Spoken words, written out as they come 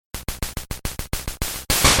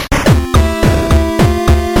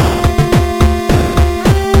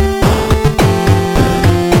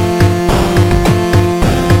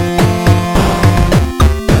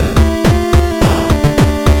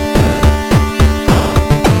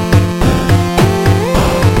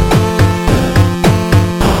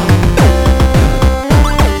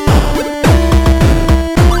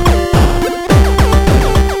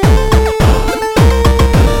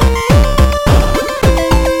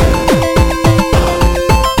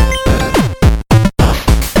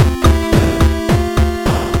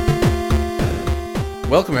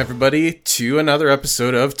Welcome, everybody, to another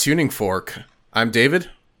episode of Tuning Fork. I'm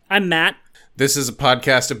David. I'm Matt. This is a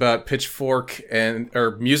podcast about Pitchfork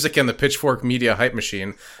or music and the Pitchfork Media Hype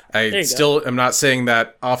Machine. I still am not saying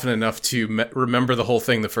that often enough to remember the whole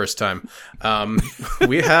thing the first time.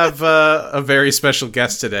 We have a very special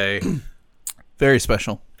guest today. Very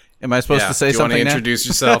special. Am I supposed to say something now? Do you want to introduce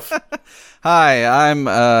yourself? Hi,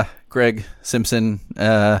 I'm Greg Simpson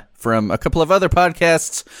from a couple of other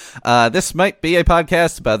podcasts. This might be a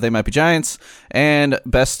podcast about They Might Be Giants, and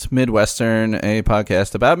Best Midwestern, a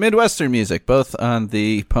podcast about Midwestern music, both on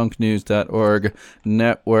the punknews.org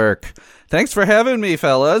network. Thanks for having me,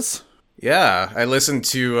 fellas. Yeah, I listened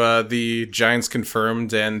to the Giants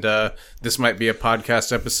Confirmed and This Might Be a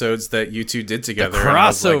Podcast episodes that you two did together. The crossover. And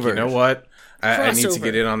I was like, you know what? I need to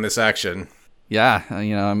get in on this action. Yeah,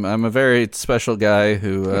 you know, I'm a very special guy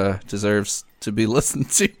who deserves to be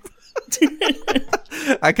listened to.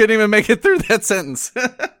 I couldn't even make it through that sentence.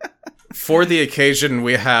 For the occasion,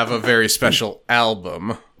 we have a very special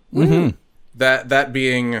album. Mm-hmm. That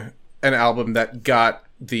being an album that got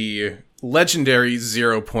the legendary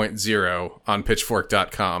 0.0 on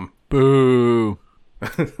Pitchfork.com. Boo.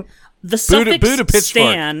 The suffix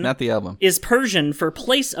 "stan" not the album. is Persian for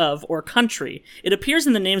place of or country. It appears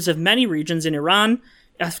in the names of many regions in Iran,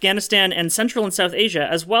 Afghanistan, and Central and South Asia,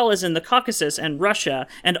 as well as in the Caucasus and Russia,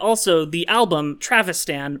 and also the album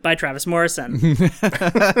Travistan by Travis Morrison.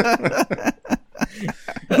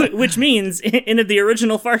 Which means, in the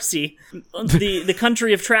original Farsi, the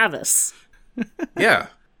country of Travis. Yeah,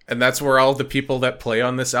 and that's where all the people that play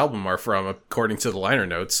on this album are from, according to the liner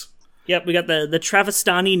notes. Yep, we got the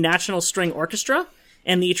Travistani National String Orchestra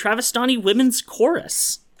and the Travistani Women's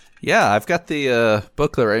Chorus. Yeah, I've got the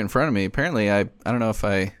booklet right in front of me. Apparently, I don't know if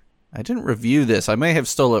I didn't review this. I may have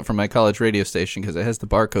stole it from my college radio station because it has the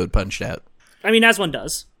barcode punched out. I mean, as one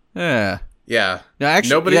does. Yeah. Yeah. No, actually,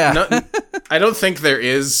 nobody. yeah. I don't think there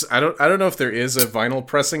is. I don't know if there is a vinyl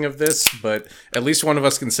pressing of this, but at least one of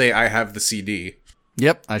us can say I have the CD.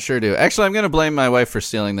 Yep, I sure do. Actually, I'm going to blame my wife for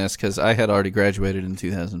stealing this because I had already graduated in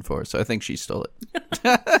 2004, so I think she stole it.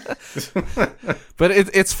 But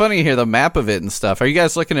it's funny here, the map of it and stuff. Are you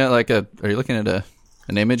guys looking at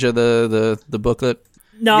an image of the booklet?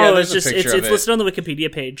 No, Yeah, it's listed on the Wikipedia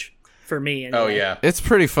page for me. Anyway. Oh, yeah. It's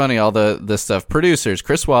pretty funny, all the stuff. Producers,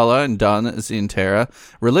 Chris Walla and Don Zientara.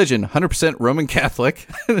 Religion, 100% Roman Catholic.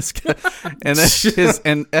 And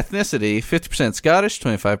ethnicity, 50% Scottish,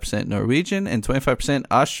 25% Norwegian, and 25%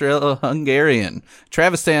 Austro-Hungarian.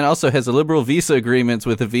 Travistan also has a liberal visa agreements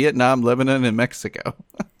with Vietnam, Lebanon, and Mexico.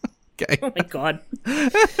 Okay. Oh my God.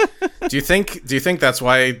 Do you think that's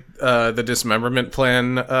why the dismemberment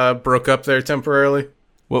plan broke up there temporarily?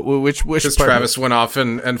 Which Because Travis went off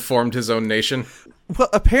and formed his own nation? Well,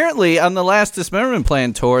 apparently on the last Dismemberment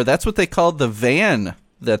Plan tour, that's what they called the van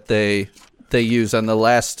that they used on the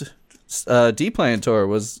last D-Plan tour.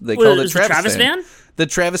 Called it Travis the Travis van? The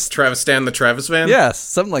Travis... Travistan, the Travis van? Yes,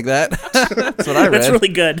 something like that. That's what I read. That's really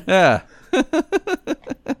good. Yeah.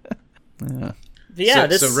 Yeah.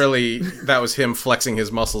 So really, that was him flexing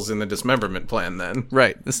his muscles in the dismemberment plan then.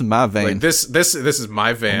 Right. This is my van. Like, this is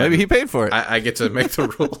my van. Well, maybe he paid for it. I get to make the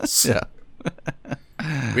rules. Yeah.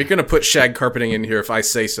 We're going to put shag carpeting in here if I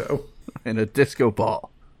say so. And a disco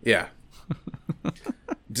ball. Yeah.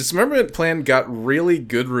 Dismemberment Plan got really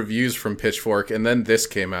good reviews from Pitchfork, and then this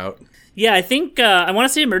came out. Yeah, I think, I want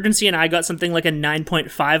to say Emergency and I got something like a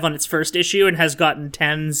 9.5 on its first issue and has gotten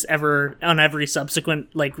 10s on every subsequent,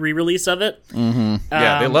 re-release of it. Mm-hmm.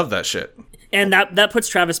 Yeah, they love that shit. And that puts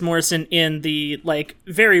Travis Morrison in the,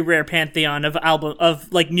 very rare pantheon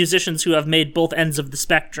of musicians who have made both ends of the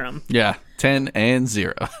spectrum. Yeah, 10 and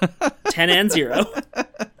 0. 10 and 0.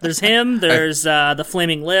 There's him, there's the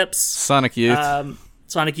Flaming Lips. Sonic Youth.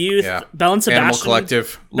 Yeah. Belle and Sebastian. Animal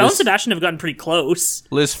Collective. Belle and Sebastian have gotten pretty close.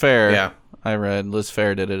 Liz Phair. Yeah. I read Liz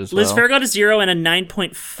Phair did it as well. Liz Phair got a 0 and a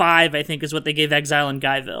 9.5, I think, is what they gave Exile in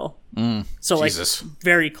Guyville. So, Jesus.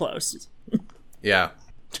 very close. Yeah.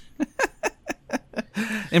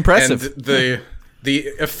 Impressive. And the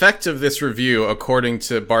effect of this review, according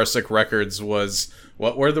to Barsic Records, was,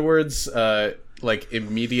 what were the words?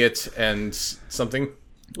 Immediate and something?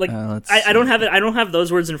 I don't have it. I don't have those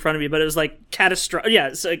words in front of me, but it was catastrophic.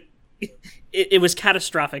 Yeah, so it was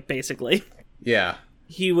catastrophic, basically. Yeah.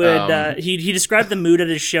 He would. He described the mood at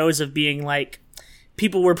his shows of being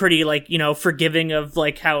people were pretty forgiving of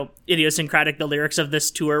how idiosyncratic the lyrics of this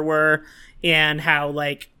tour were, and how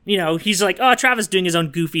he's oh, Travis doing his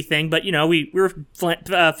own goofy thing, but we were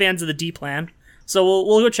fans of the D Plan. So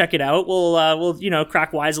we'll go check it out. We'll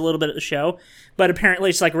crack wise a little bit at the show. But apparently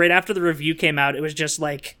it's right after the review came out, it was just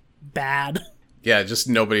bad. Yeah, just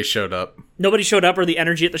nobody showed up. Nobody showed up, or the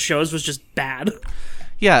energy at the shows was just bad.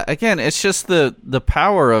 Yeah, again, it's just the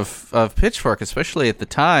power of Pitchfork, especially at the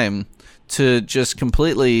time, to just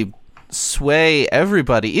completely sway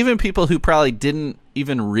everybody, even people who probably didn't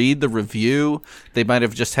even read the review. They might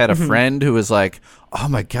have just had a friend who was like, oh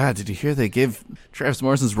my god, did you hear they gave Travis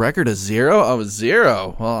Morrison's record a 0? Oh, a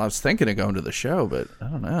 0. Well, I was thinking of going to the show, but I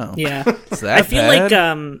don't know. Yeah. Is that I feel bad?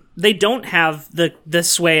 like they don't have the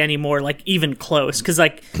sway anymore, like even close, because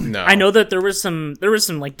like No. I know that there was some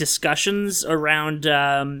like discussions around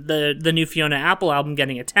the new Fiona Apple album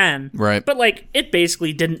getting a 10, Right. but like it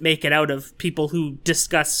basically didn't make it out of people who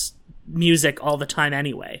discuss music all the time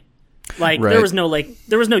anyway. Like Right. there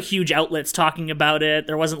was no huge outlets talking about it.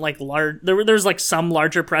 There wasn't like there was like some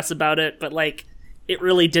larger press about it, but like it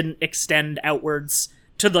really didn't extend outwards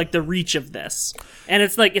to like the reach of this. And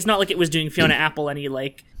it's not like it was doing Fiona Apple any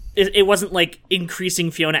like it wasn't like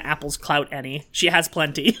increasing Fiona Apple's clout any. She has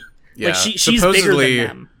plenty. Yeah. Like she's bigger than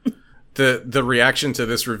them. The reaction to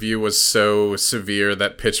this review was so severe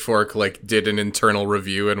that Pitchfork like did an internal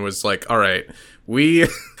review and was like, all right, we're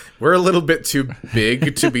a little bit too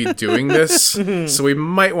big to be doing this, so we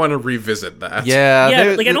might want to revisit that.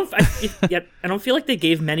 Yeah, like I don't feel like they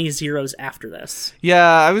gave many zeros after this.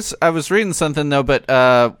 Yeah, I was reading something though, but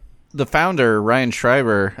the founder Ryan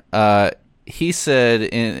Schreiber, he said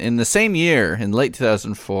in the same year, in late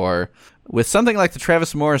 2004, with something like the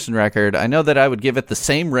Travis Morrison record, I know that I would give it the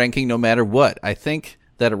same ranking no matter what. I think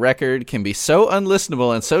that a record can be so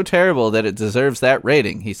unlistenable and so terrible that it deserves that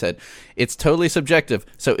rating, he said. It's totally subjective.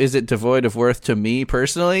 So is it devoid of worth to me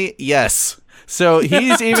personally? Yes. So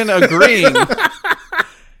he's even agreeing.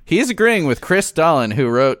 He's agreeing with Chris Dolan, who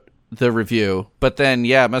wrote the review. But then,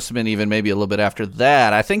 yeah, it must have been even maybe a little bit after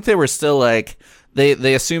that. I think they were still like,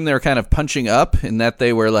 they assumed they were kind of punching up in that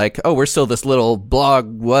they were like, oh, we're still this little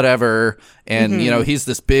blog, whatever. And, you know, he's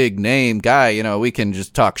this big name guy, you know, we can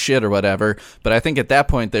just talk shit or whatever. But I think at that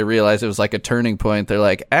point they realized it was like a turning point. They're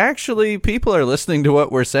like, actually, people are listening to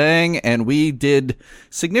what we're saying, and we did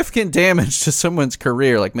significant damage to someone's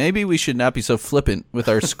career. Like, maybe we should not be so flippant with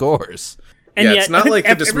our scores. And yeah, yet, it's not like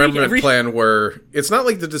the dismemberment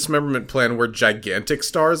plan were gigantic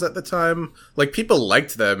stars at the time. Like, people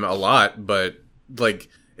liked them a lot, but like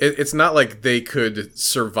it's not like they could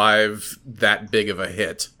survive that big of a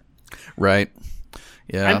hit. Right.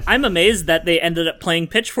 Yeah. I'm amazed that they ended up playing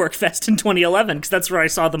Pitchfork Fest in 2011, because that's where I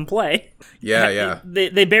saw them play. Yeah.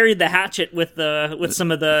 They buried the hatchet with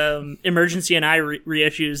some of the Emergency and I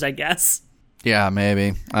reissues, I guess. Yeah,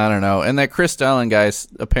 maybe. I don't know. And that Chris Dolan guy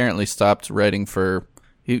apparently stopped writing for...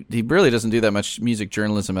 He really doesn't do that much music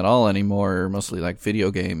journalism at all anymore, mostly like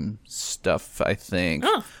video game stuff, I think.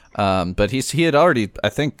 Oh. But he had already, I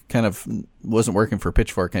think, kind of wasn't working for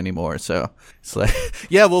Pitchfork anymore, so it's like,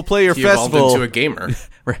 yeah, we'll play your festival. Evolved into a gamer.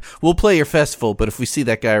 We'll play your festival, but if we see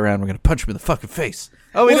that guy around, we're going to punch him in the fucking face.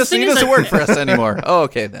 Oh, he doesn't work for us anymore. Oh,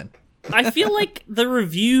 okay, then. I feel like the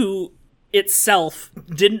review itself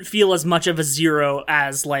didn't feel as much of a 0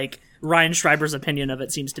 as like Ryan Schreiber's opinion of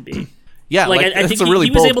it seems to be. Yeah, like I think he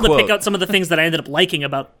was able to pick out some of the things that I ended up liking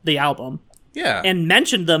about the album. Yeah. And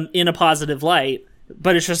mentioned them in a positive light,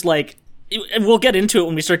 but it's just like, and we'll get into it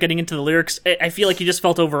when we start getting into the lyrics. I feel like he just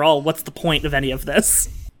felt overall, what's the point of any of this?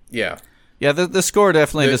 Yeah. Yeah, the score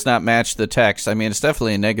definitely does not match the text. I mean, it's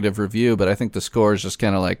definitely a negative review, but I think the score is just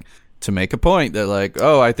kind of like to make a point that like,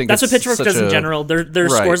 oh, I think that's what Pitchfork does in general. Their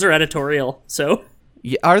scores are editorial, so.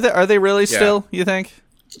 Yeah, are they really still, you think?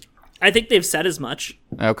 I think they've said as much.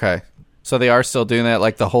 Okay. So they are still doing that,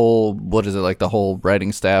 like the whole, what is it, like the whole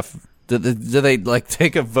writing staff? Do they like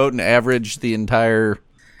take a vote and average the entire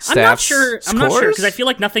staff's scores? I'm not sure, because I feel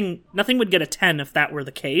like nothing would get a 10 if that were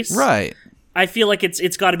the case. Right. I feel like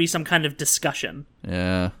it's got to be some kind of discussion.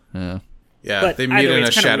 Yeah, But they meet in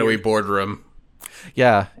a shadowy weird. boardroom.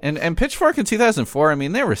 Yeah, and Pitchfork in 2004, I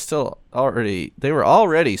mean, they were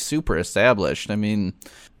already super established. I mean,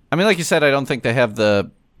 like you said, I don't think they have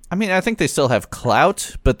I think they still have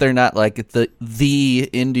clout, but they're not like the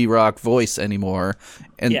indie rock voice anymore.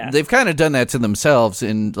 And they've kind of done that to themselves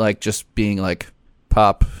in like just being like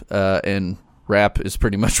pop and rap is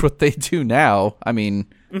pretty much what they do now. I mean,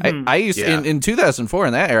 I used in 2004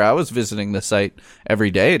 in that era, I was visiting the site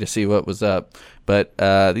every day to see what was up. But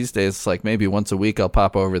these days, it's like maybe once a week I'll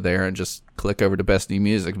pop over there and just click over to Best New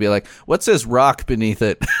Music and be like, what says rock beneath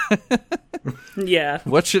it? Yeah.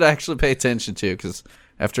 What should I actually pay attention to? Because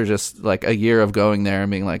after just like a year of going there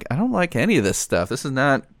and being like, I don't like any of this stuff. This is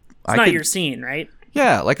not... It's not your scene, right?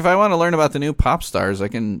 Yeah, like if I want to learn about the new pop stars, I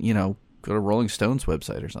can, go to Rolling Stone's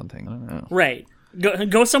website or something. I don't know. Right.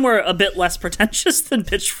 Go somewhere a bit less pretentious than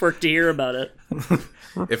Pitchfork to hear about it.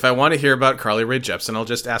 If I want to hear about Carly Rae Jepsen, I'll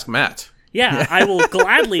just ask Matt. Yeah, I will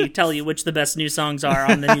gladly tell you which the best new songs are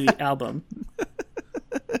on the new album.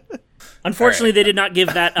 Unfortunately, they did not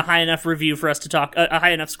give that a high enough review for us to talk, a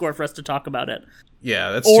high enough score for us to talk about it.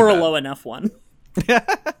 Yeah, that's or too a bad. low enough one.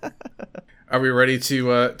 Are we ready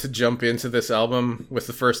to jump into this album with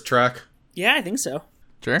the first track? Yeah, I think so.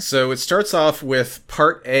 Sure. So it starts off with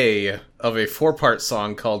part A of a 4-part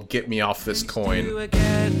song called "Get Me Off This Coin."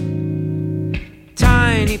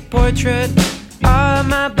 Tiny portrait of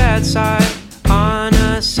my bedside on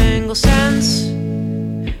a single sense.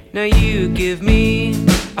 Now you give me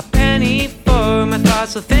a penny for my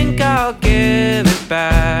thoughts, so think I'll give it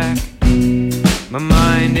back. My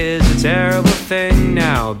mind is a terrible thing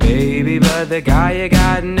now, baby, but the guy you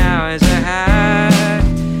got now is a hack.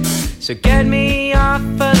 So get me off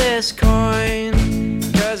of this coin,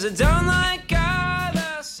 'cause I don't like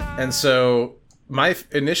other sides. And so my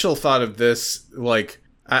initial thought of this, like,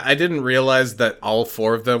 I didn't realize that all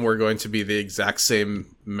 4 of them were going to be the exact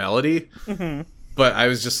same melody. Mm-hmm. But I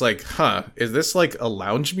was just like, is this like a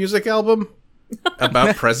lounge music album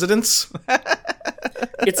about presidents?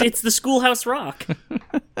 It's the Schoolhouse Rock.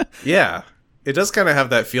 Yeah, it does kind of have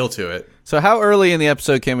that feel to it. So how early in the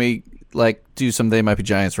episode can we like do some They Might Be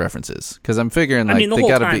Giants references? Because I'm figuring like the they whole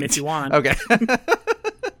gotta time be if you want. Okay.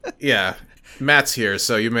 Yeah, Matt's here,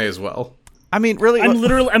 so you may as well. I mean, really, I'm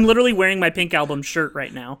literally wearing my Pink Album shirt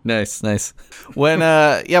right now. Nice. When when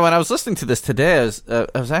I was listening to this today,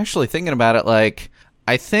 I was actually thinking about it. Like,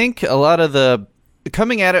 I think a lot of the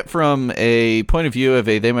coming at it from a point of view of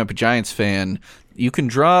a They Might Be Giants fan, you can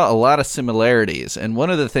draw a lot of similarities, and one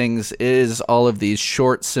of the things is all of these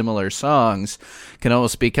short, similar songs can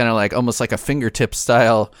almost be kind of like almost like a fingertip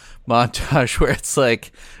style montage, where it's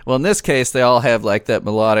like, well, in this case, they all have like that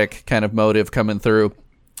melodic kind of motive coming through.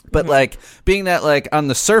 But, like, being that, like, on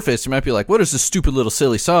the surface, you might be like, what is this stupid little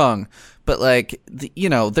silly song? But, like,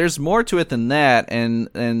 there's more to it than that, and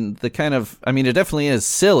the kind of, I mean, it definitely is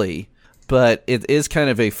silly, but it is kind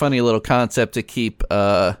of a funny little concept to keep,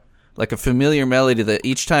 like, a familiar melody that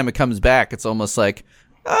each time it comes back, it's almost like,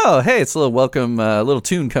 oh, hey, it's a little welcome, little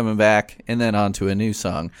tune coming back, and then on to a new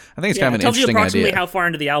song. I think it's kind of an interesting idea. It tells you approximately how far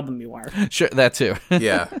into the album you are. Sure, that too.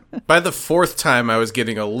 Yeah. By the 4th time, I was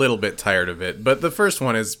getting a little bit tired of it, but the first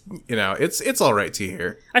one is, it's all right to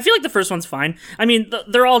hear. I feel like the first one's fine. I mean,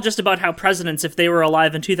 they're all just about how presidents, if they were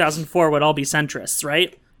alive in 2004, would all be centrists,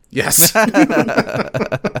 right? Yes.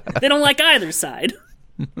 They don't like either side.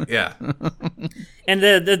 Yeah. And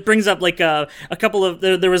that brings up like a couple of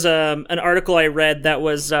there was an article I read that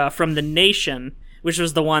was from The Nation, which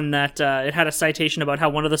was the one that it had a citation about how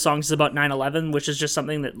one of the songs is about 9/11, which is just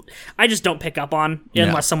something that I just don't pick up on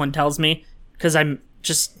unless someone tells me, because I'm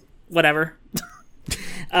just whatever.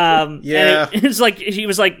 Yeah. It's like he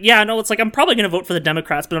was like, yeah, no, it's like I'm probably gonna vote for the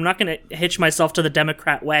Democrats, but I'm not gonna hitch myself to the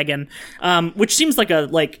Democrat wagon, which seems like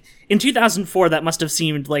in 2004 that must have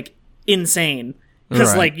seemed like insane.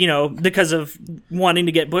 Because, because of wanting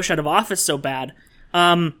to get Bush out of office so bad.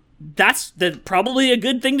 That's probably a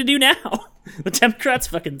good thing to do now. The Democrats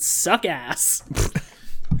fucking suck ass.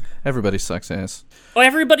 Everybody sucks ass. Oh,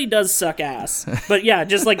 everybody does suck ass. But yeah,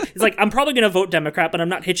 just like, it's like, I'm probably going to vote Democrat, but I'm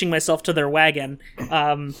not hitching myself to their wagon.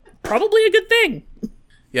 Probably a good thing.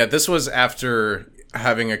 Yeah, this was after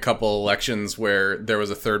having a couple elections where there was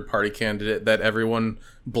a third-party candidate that everyone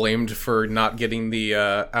blamed for not getting the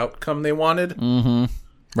outcome they wanted. Mm-hmm.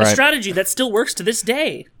 Right. A strategy that still works to this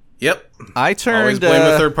day. Yep. I turned always blame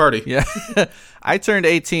a third party. Yeah. I turned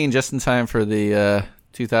 18 just in time for the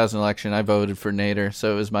 2000 election. I voted for Nader,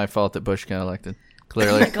 so it was my fault that Bush got elected.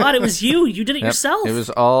 Clearly. Oh my God, it was you. You did it yourself. It was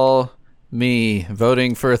all me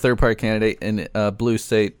voting for a third-party candidate in blue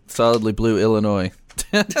state, solidly blue Illinois.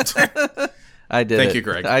 I did it. Thank you,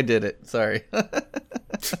 Greg. I did it. Sorry.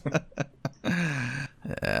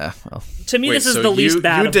 Yeah. Well. To me, this is the least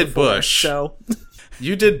bad. You did Bush. So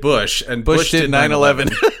you did Bush, and Bush did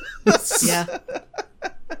 9/11. Yeah.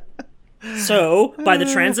 So by the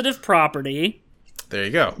transitive property. There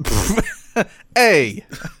you go. Hey.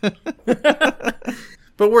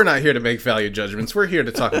 But we're not here to make value judgments. We're here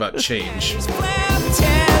to talk about change.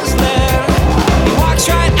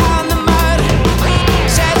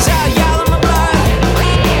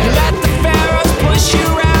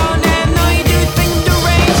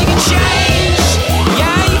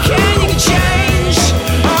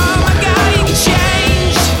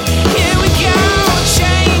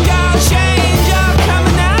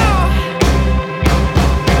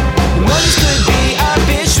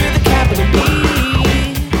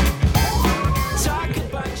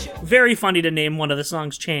 Very funny to name one of the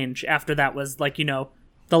songs Change after that was like, the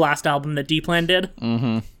last album that D-Plan did.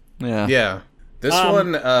 Mm-hmm. Yeah. Yeah. This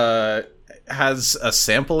one has a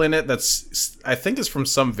sample in it that's, I think, is from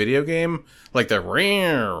some video game, like the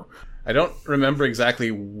ring. I don't remember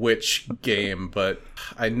exactly which game, but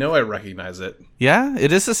I know I recognize it. Yeah,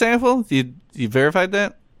 it is a sample? You verified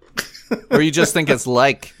that? Or you just think it's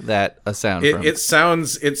like that a sound from? It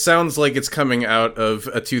sounds like it's coming out of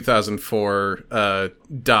a 2004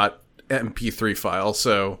 .mp3 file.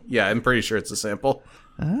 So, yeah, I'm pretty sure it's a sample.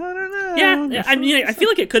 I don't know. Yeah, I mean, I feel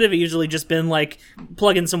like it could have easily just been like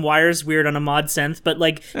plug in some wires weird on a mod synth, but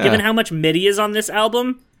like given how much MIDI is on this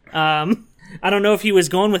album, I don't know if he was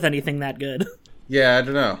going with anything that good. Yeah, I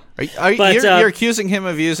don't know. You're accusing him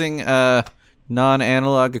of using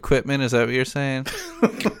non-analog equipment? Is that what you're saying?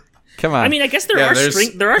 Come on. I mean, I guess there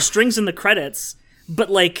are strings in the credits, but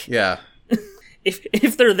like,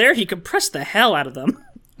 if they're there, he compressed the hell out of them.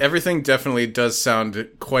 Everything definitely does sound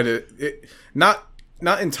quite not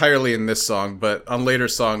entirely in this song, but on later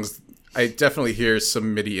songs, I definitely hear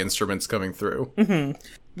some MIDI instruments coming through. Mm-hmm.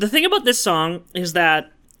 The thing about this song is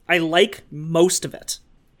that I like most of it.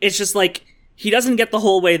 It's just like, he doesn't get the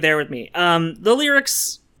whole way there with me. The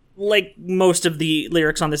lyrics, like most of the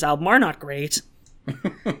lyrics on this album, are not great.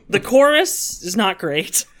 The chorus is not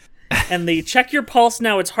great. And the check your pulse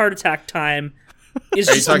now, it's heart attack time is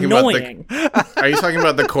just annoying. Are you talking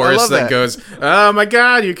about the chorus that goes, oh my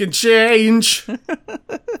god, you can change.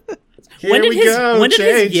 When did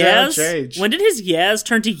his yas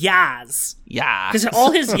turn to yas? Yeah. Because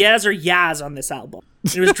all his yas are yas on this album.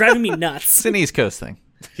 It was driving me nuts. It's an East Coast thing.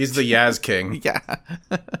 He's the Yaz King. Yeah.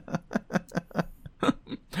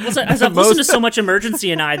 As I've listened to so much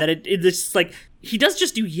Emergency and I that it's like, he does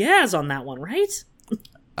just do yas on that one, right?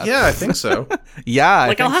 Yeah, I think so.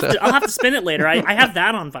 Yeah, I'll have to spin it later. I have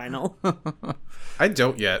that on vinyl. I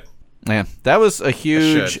don't yet. Man, that was a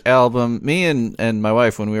huge album. Me and my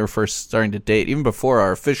wife, when we were first starting to date, even before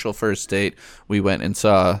our official first date, we went and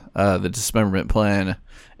saw the Dismemberment Plan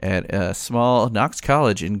at a small Knox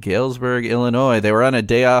College in Galesburg, Illinois. They were on a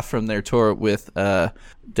day off from their tour with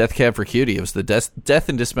Death Cab for Cutie. It was the Death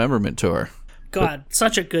and Dismemberment Tour. God,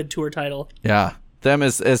 such a good tour title. Yeah. Them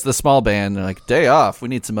as the small band, they're like, day off, we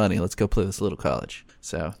need some money. Let's go play this little college.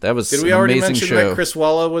 So that was Did we already mention that Chris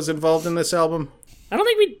Walla was involved in this album? I don't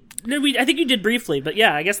think I think you did briefly, but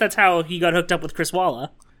yeah, I guess that's how he got hooked up with Chris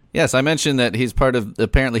Walla. Yes, I mentioned that he's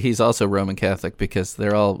apparently he's also Roman Catholic because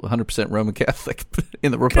they're all 100% Roman Catholic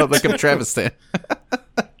in the Republic of Travistan.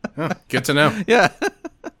 Oh, good to know. Yeah.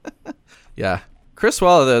 Yeah. Chris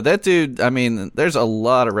Walla, though, that dude, I mean, there's a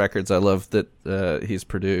lot of records I love that he's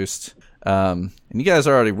produced. And you guys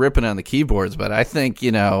are already ripping on the keyboards, but I think,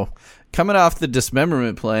 coming off the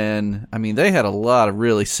Dismemberment Plan, I mean, they had a lot of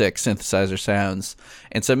really sick synthesizer sounds.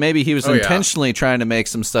 And so maybe he was intentionally trying to make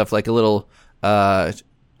some stuff like a little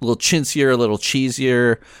chintzier, a little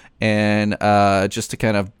cheesier, and just to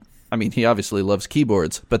kind of, I mean, he obviously loves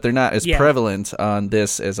keyboards, but they're not as prevalent on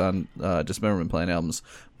this as on Dismemberment Plan albums.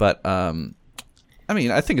 But, I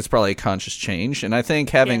mean, I think it's probably a conscious change, and I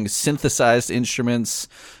think having synthesized instruments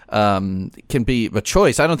can be a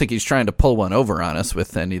choice. I don't think he's trying to pull one over on us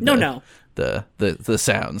with any of the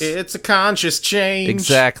sounds. It's a conscious change.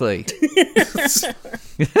 Exactly.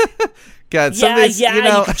 God, you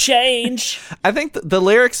can change. I think the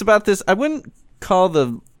lyrics about this, I wouldn't call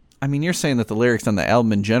you're saying that the lyrics on the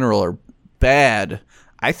album in general are bad.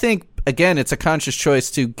 I think, again, it's a conscious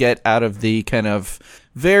choice to get out of the kind of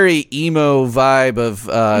very emo vibe of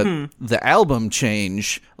the album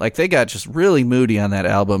change. Like, they got just really moody on that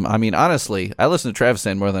album. I mean, honestly, I listen to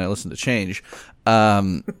Travistan more than I listen to Change.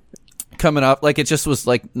 Coming up, like, it just was,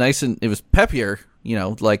 like, nice and it was peppier,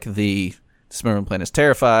 like the Dismemberment Plan is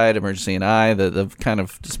Terrified, Emergency and I, the kind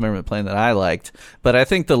of Dismemberment Plan that I liked. But I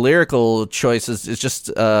think the lyrical choices is just,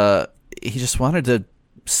 he just wanted to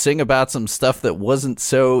sing about some stuff that wasn't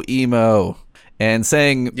so emo. And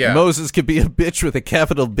saying Moses could be a bitch with a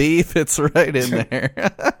capital B fits right in there.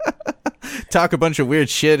 Talk a bunch of weird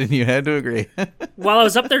shit and you had to agree. While I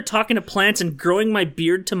was up there talking to plants and growing my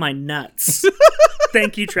beard to my nuts.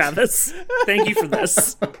 Thank you, Travis. Thank you for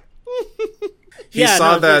this. He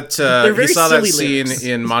saw that scene lyrics.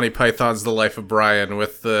 in Monty Python's The Life of Brian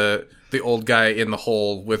with the old guy in the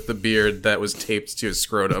hole with the beard that was taped to his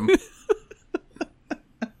scrotum.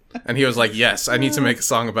 And he was like, yes, I need to make a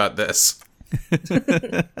song about this.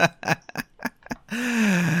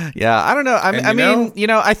 Yeah, I don't know.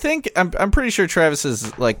 I think I'm pretty sure Travis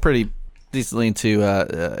is like pretty decently into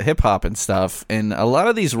hip hop and stuff, and a lot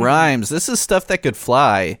of these rhymes, this is stuff that could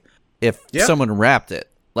fly if someone rapped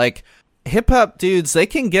it. Like, hip hop dudes, they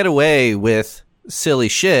can get away with silly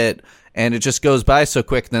shit, and it just goes by so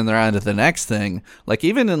quick, and then they're on to the next thing. Like,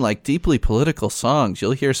 even in, like, deeply political songs,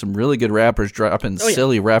 you'll hear some really good rappers dropping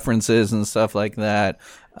silly references and stuff like that.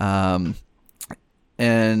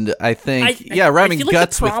 And I think, rhyming like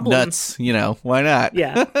guts with nuts, why not?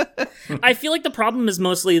 Yeah. I feel like the problem is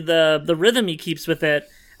mostly the rhythm he keeps with it,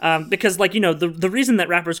 because, like, the reason that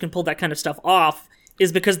rappers can pull that kind of stuff off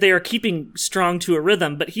is because they are keeping strong to a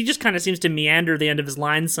rhythm, but he just kind of seems to meander the end of his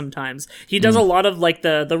lines sometimes. He does a lot of, like,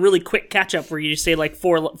 the really quick catch-up where you say, like,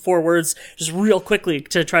 four words just real quickly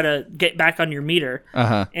to try to get back on your meter.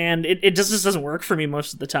 And it just doesn't work for me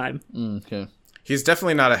most of the time. Okay. He's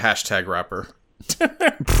definitely not a hashtag rapper.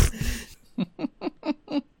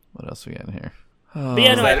 What else we got in here? But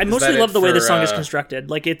yeah, no, I mostly love the way the song is constructed.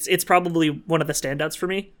 Like, it's probably one of the standouts for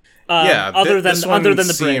me. Other than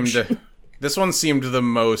the bridge. This one seemed the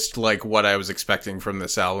most like what I was expecting from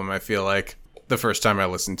this album, I feel like, the first time I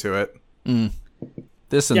listened to it.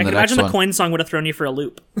 This and the next imagine one. The coin song would have thrown you for a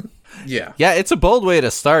loop. Yeah, it's a bold way to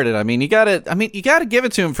start it. I mean, you gotta give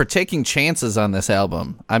it to him for taking chances on this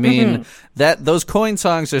album. I mean, that those coin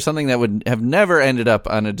songs are something that would have never ended up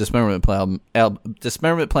on a Dismemberment Plan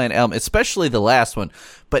album, especially the last one.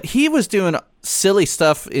 But he was doing silly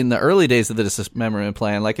stuff in the early days of the Dismemberment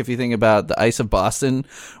Plan, like if you think about The Ice of Boston,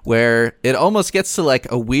 where it almost gets to like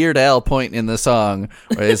a Weird Al point in the song,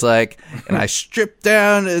 where he's like, and I strip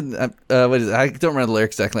down, and I don't remember the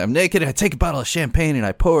lyrics exactly. I'm naked, and I take a bottle of champagne, and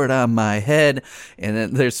I pour it on my head, and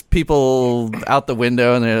then there's people out the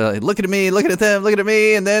window, and they're like, looking at me, looking at them, looking at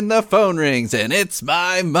me, and then the phone rings, and it's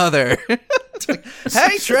my mother. Like,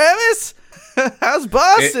 hey, Travis, how's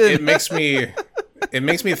Boston? It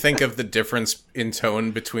makes me think of the difference in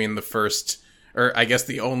tone between the first, or I guess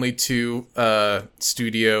the only two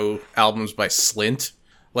studio albums by Slint.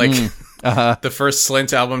 Like, the first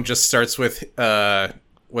Slint album just starts with,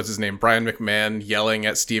 what's his name, Brian McMahon yelling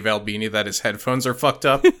at Steve Albini that his headphones are fucked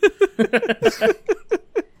up.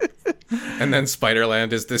 And then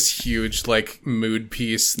Spiderland is this huge, like, mood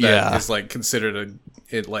piece that is, like, considered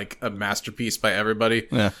a masterpiece by everybody.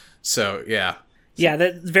 Yeah. So, yeah. Yeah,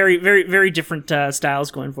 that's very, very, very different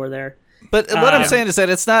styles going for there. But what I'm saying is that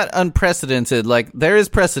it's not unprecedented. Like, there is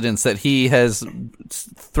precedence that he has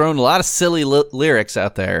thrown a lot of silly lyrics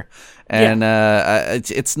out there. And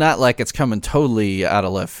it's not like it's coming totally out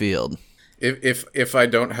of left field. If I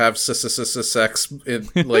don't have sex in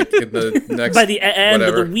the next by the end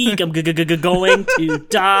of the week, I'm going to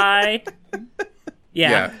die.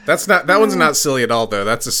 Yeah, that one's not silly at all, though.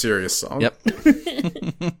 That's a serious song. Yep.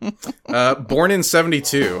 Born in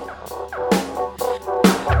 72.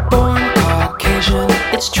 Born Caucasian,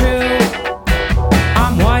 it's true.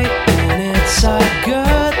 I'm white and it's a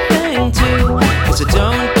good thing too, 'cause I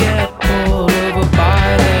don't get pulled over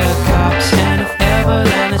by the cops, and if ever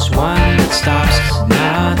then it's one that stops,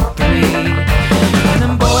 not three. And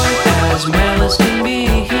I'm born as male as can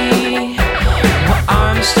be, but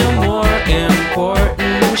I'm still more important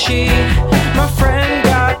than she. My friend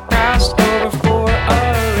got passed over for a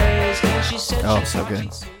raise, and she said so good.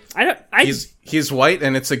 He's white,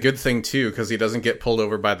 and it's a good thing too, because he doesn't get pulled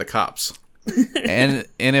over by the cops. and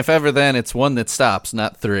if ever then, it's one that stops,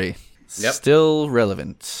 not three. Yep. Still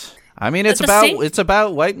relevant. I mean, it's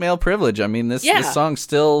about white male privilege. I mean, this song's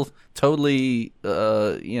still totally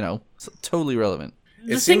totally relevant.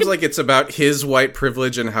 It seems like it's about his white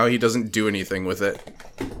privilege and how he doesn't do anything with it.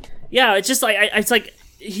 Yeah, it's just like it's like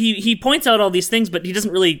he points out all these things, but he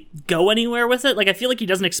doesn't really go anywhere with it. Like, I feel like he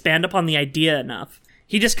doesn't expand upon the idea enough.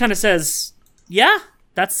 He just kind of says, "Yeah,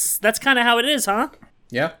 that's kind of how it is, huh?"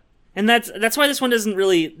 Yeah, and that's why this one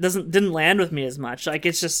didn't land with me as much. Like,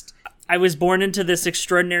 it's just, I was born into this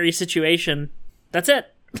extraordinary situation. That's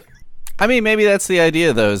it. I mean, maybe that's the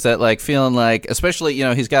idea, though, is that, like, feeling like, especially,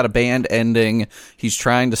 he's got a band ending, he's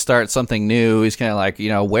trying to start something new, he's kind of like,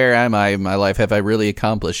 where am I in my life? Have I really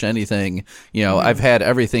accomplished anything? I've had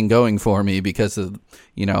everything going for me because of,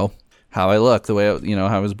 how I look, the way,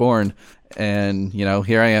 how I was born, and,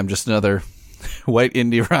 here I am, just another white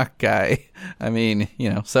indie rock guy. I mean,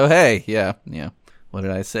 so hey, yeah. What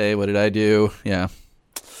did I say? What did I do? Yeah.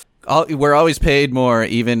 We're always paid more,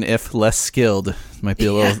 even if less skilled. Might be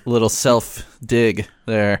a little self-dig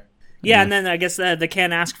there. Yeah, and then I guess they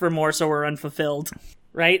can't ask for more, so we're unfulfilled,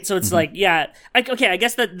 right? So it's like, yeah, okay. I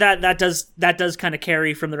guess that does kind of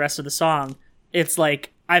carry from the rest of the song. It's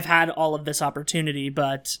like, I've had all of this opportunity,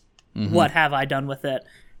 but what have I done with it?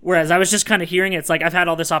 Whereas I was just kind of hearing it, it's like, I've had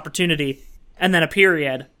all this opportunity, and then a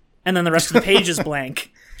period, and then the rest of the page is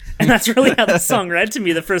blank. And that's really how the song read to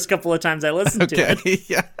me the first couple of times I listened to it.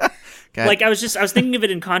 Yeah. Okay. Like, I was thinking of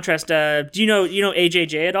it in contrast. Do you know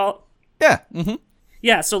AJJ at all? Yeah. Mm-hmm.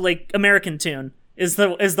 Yeah. So, like, American Tune. is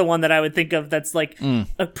the one that I would think of that's like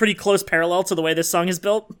a pretty close parallel to the way this song is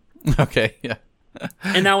built. Okay, yeah.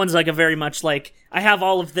 And that one's like a very much like, I have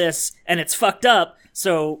all of this and it's fucked up,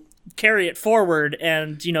 so carry it forward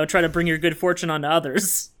and, you know, try to bring your good fortune onto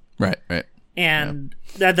others. Right. And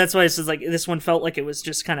that's why it's just like, this one felt like it was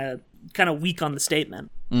just kind of weak on the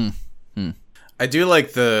statement. I do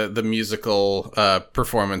like the musical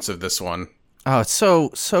performance of this one. Oh, it's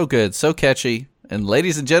so good, so catchy. And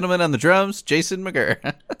ladies and gentlemen, on the drums, Jason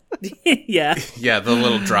McGurr. Yeah. Yeah, the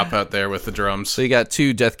little dropout there with the drums. So you got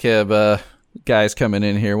two Death Cab guys coming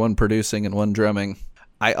in here, one producing and one drumming.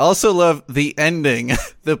 I also love the ending,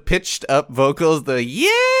 the pitched up vocals, the yeah,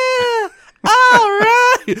 all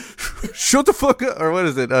right, shut the fuck up, or what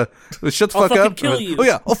is it? Shut the I'll fuck up. kill you. Oh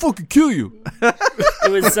yeah, I'll fucking kill you.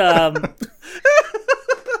 It was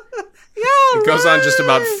It goes on just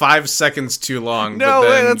about 5 seconds too long. No but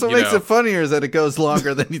then, way, that's what makes know, it funnier, is that it goes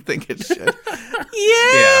longer than you think it should.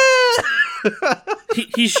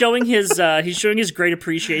 he's showing his great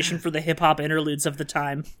appreciation for the hip hop interludes of the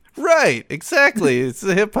time. Right, exactly. It's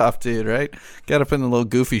the hip hop dude, right? Got up in the little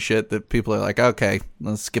goofy shit that people are like, okay,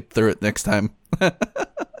 let's skip through it next time.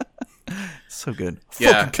 So good.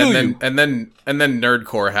 Yeah, Fucking kill you. and then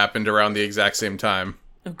Nerdcore happened around the exact same time.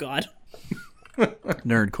 Oh God.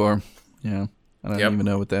 Nerdcore. Yeah, I don't even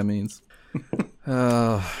know what that means.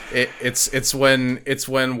 It's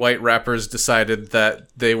when white rappers decided that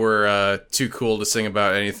they were too cool to sing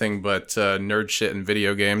about anything but nerd shit and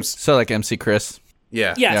video games. So like MC Chris.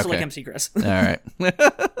 Yeah. Yeah, so okay. like MC Chris. All right.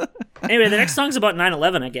 Anyway, the next song's about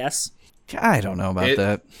 9/11, I guess. I don't know about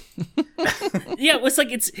that. Yeah, it's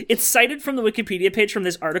like it's cited from the Wikipedia page from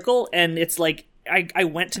this article, and it's like I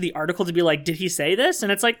went to the article to be like, did he say this?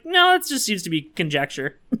 And it's like, no, it just seems to be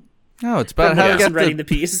conjecture. No, it's about From how the he person got writing the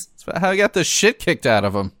piece. It's about how he got the shit kicked out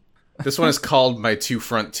of him. This one is called My Two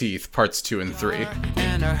Front Teeth, parts 2 and 3.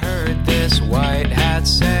 And I heard this white hat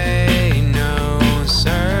say, no,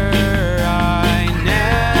 sir, I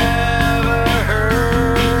never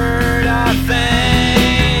heard a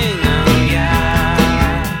thing. Oh, yeah.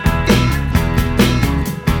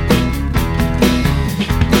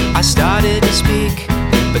 I started to speak,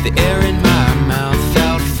 but the air in my mouth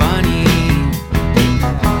felt funny.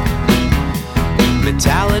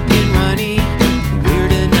 Metallic and runny,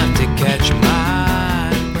 weird enough to catch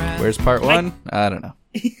my breath. Where's part 1? I don't know.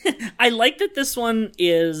 I like that this one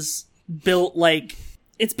is built like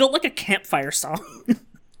a campfire song.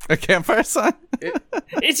 A campfire song?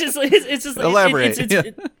 It's just Elaborate.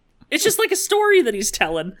 It's just like a story that he's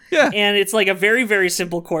telling. Yeah. And it's like a very, very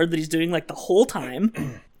simple chord that he's doing like the whole time.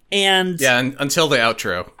 And Yeah, until the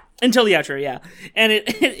outro. until the outro, yeah. And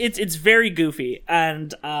it's very goofy,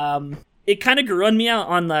 and it kind of grew on me out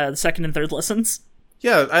on the second and third listens.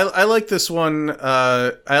 Yeah, I like this one.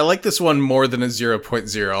 I like this one more than a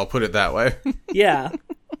 0.0. I'll put it that way. Yeah.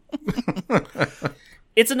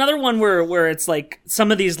 It's another one where it's like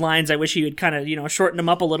some of these lines I wish he would kind of, shorten them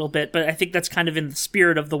up a little bit, but I think that's kind of in the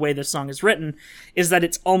spirit of the way this song is written, is that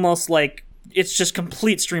it's almost like it's just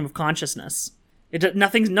complete stream of consciousness.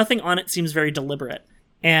 Nothing on it seems very deliberate.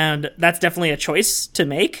 And that's definitely a choice to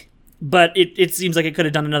make, but it seems like it could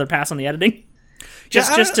have done another pass on the editing.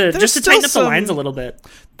 Just to tighten up the lines a little bit.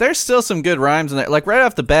 There's still some good rhymes in there. Like right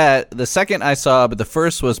off the bat, the second I saw, but the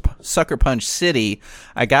first was Sucker Punch City,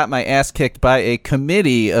 I got my ass kicked by a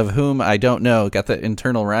committee of whom I don't know. Got the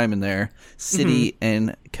internal rhyme in there. City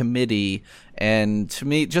and committee. And to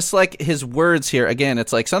me, just like his words here, again,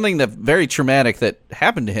 it's like something that very traumatic that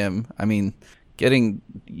happened to him. I mean,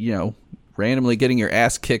 randomly getting your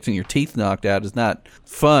ass kicked and your teeth knocked out is not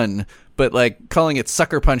fun. But like calling it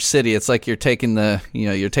Sucker Punch City, it's like you're taking the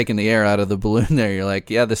air out of the balloon there. You're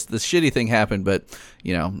like, yeah, this shitty thing happened, but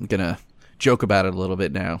I'm gonna joke about it a little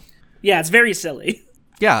bit now. Yeah, it's very silly.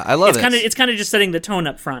 Yeah, I love it. It's kind of just setting the tone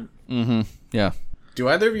up front. Mm-hmm. Yeah. Do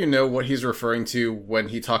either of you know what he's referring to when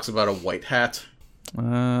he talks about a white hat?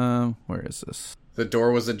 Where is this? The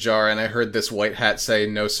door was ajar, and I heard this white hat say,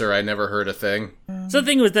 "No, sir, I never heard a thing." So the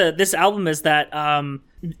thing with this album is that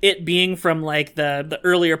it being from like the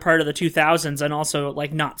earlier part of the 2000s and also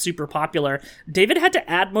like not super popular, David had to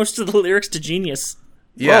add most of the lyrics to Genius.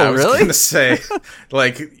 Yeah, I was really? gonna say,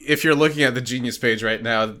 like, if you're looking at the Genius page right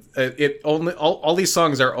now, all these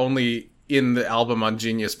songs are only in the album on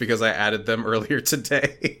Genius because I added them earlier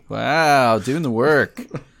today. Wow, doing the work.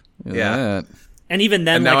 Look at Yeah. that. And even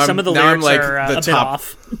then, And like some of the lyrics are the a bit top-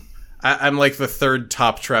 off. I'm like the third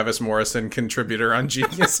top Travis Morrison contributor on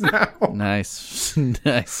Genius now. Nice,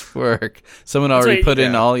 nice work. Someone already put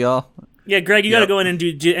in all y'all. Yeah, Greg, you got to Yep. go in and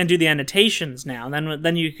do the annotations now.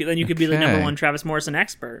 Then you could be the Okay. number one Travis Morrison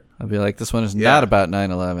expert. I'll be like, this one is not about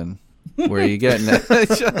 9/11. Where are you getting that?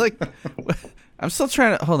 Like, I'm still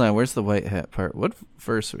trying to hold on. Where's the white hat part? What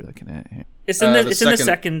verse are we looking at here? It's in the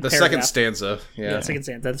second the paragraph. second stanza. Yeah, second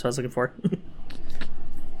stanza. That's what I was looking for.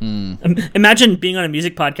 Imagine being on a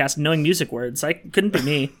music podcast and knowing music words. I couldn't be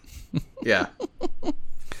me. Yeah.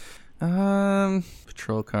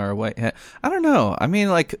 Patrol car, white hat. I don't know. I mean,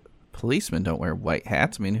 like, policemen don't wear white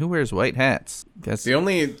hats. I mean, who wears white hats? Guess the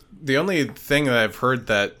only thing that I've heard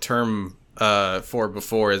that term for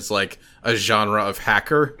before is like a genre of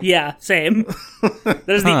hacker. Yeah, same. That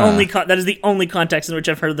is the only context in which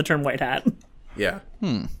I've heard the term white hat. Yeah.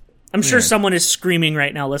 I'm sure someone is screaming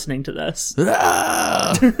right now listening to this.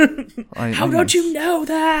 How don't you know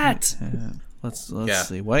that? Let's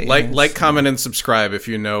see. White like, comment, and subscribe if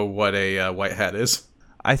you know what a white hat is.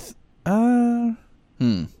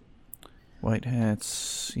 White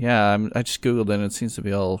hats. Yeah, I just googled it and it seems to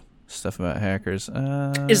be all stuff about hackers.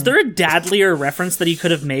 Is there a dadlier reference that he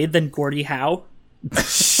could have made than Gordie Howe?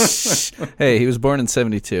 Hey, he was born in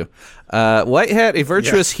 1972. White hat, a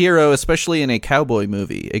virtuous hero, especially in a cowboy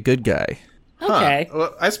movie. A good guy. Okay.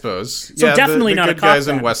 Well, I suppose. So definitely the not good a cop guys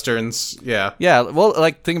then. in westerns. Yeah. Yeah, well,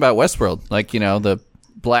 like, think about Westworld. Like, the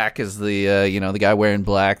black is the, the guy wearing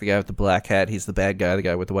black, the guy with the black hat, he's the bad guy. The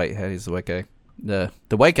guy with the white hat, he's the white guy. The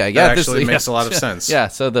white guy, yeah. That actually makes a lot of sense. Yeah,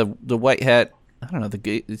 so the white hat, I don't know,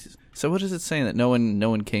 so what is it saying? That no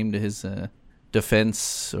one came to his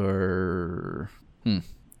defense, or... I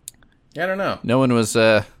don't know. No one was,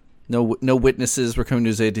 no witnesses were coming to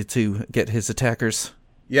his aid to get his attackers.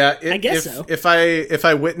 Yeah, I guess so. If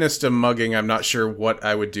I witnessed a mugging, I'm not sure what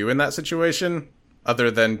I would do in that situation, other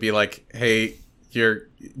than be like, "Hey, do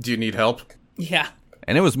you need help?" Yeah.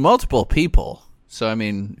 And it was multiple people, so I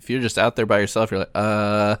mean, if you're just out there by yourself, you're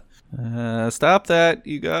like, stop that,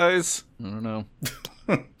 you guys. I don't know.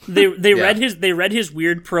 They read his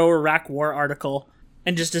weird pro-Iraq war article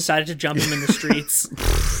and just decided to jump him in the streets.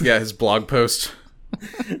 Yeah, his blog post.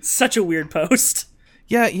 Such a weird post.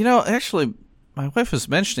 Yeah, actually, my wife was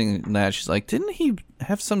mentioning that. She's like, didn't he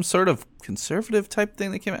have some sort of conservative type thing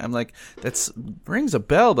that came out? I'm like, that rings a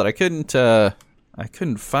bell, but I couldn't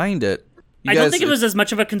find it. I don't think it was as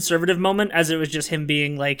much of a conservative moment as it was just him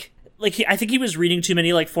being like I think he was reading too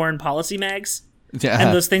many like foreign policy mags. Yeah.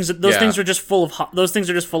 And those things are just full of those things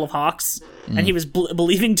are just full of hawks, and he was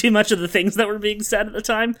believing too much of the things that were being said at the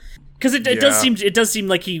time. Because it does seem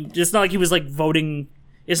like it's not like he was like voting.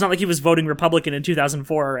 It's not like he was voting Republican in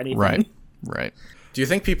 2004 or anything. Right. Do you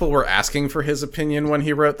think people were asking for his opinion when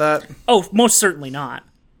he wrote that? Oh, most certainly not.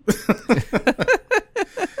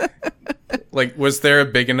 Like, was there a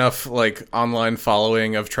big enough like online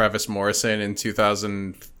following of Travis Morrison in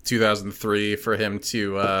 2003 for him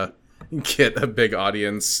to get a big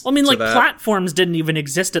audience? Well, I mean, like, that? platforms didn't even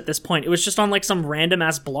exist at this point. It was just on like some random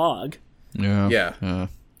ass blog. Yeah. And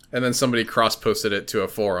then somebody cross-posted it to a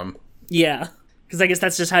forum. Yeah. Because I guess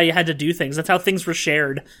that's just how you had to do things. That's how things were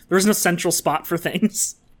shared. There was no central spot for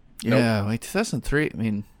things. Yeah, like 2003, I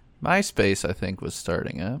mean, MySpace, I think, was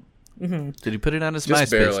starting up. Mm-hmm. Did he put it on his just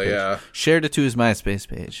MySpace barely, page? Yeah. Shared it to his MySpace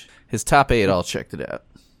page. His top 8 all checked it out.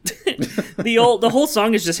 The whole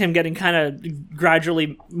song is just him getting kind of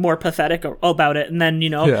gradually more pathetic about it, and then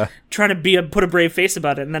trying to put a brave face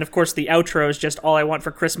about it, and then of course the outro is just "All I want for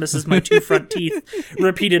Christmas is my 2 front teeth,"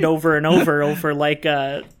 repeated over and over like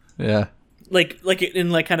like in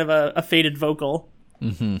like kind of a faded vocal,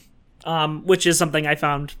 which is something I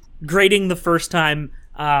found grating the first time,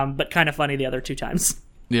 but kind of funny the other 2 times.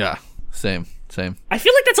 Yeah, same. I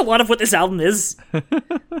feel like that's a lot of what this album is.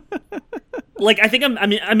 Like, I think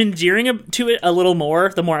I'm endearing to it a little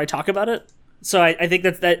more the more I talk about it. So I think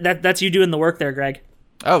that's you doing the work there, Greg.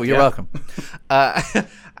 Oh, you're welcome.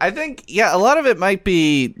 I think, a lot of it might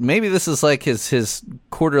be, maybe this is like his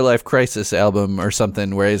quarter life crisis album or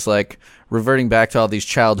something, where he's like reverting back to all these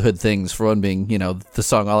childhood things. For one being, the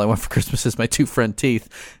song "All I Want for Christmas Is My 2 Front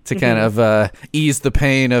Teeth," to kind of ease the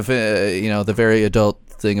pain of the very adult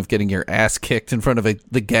thing of getting your ass kicked in front of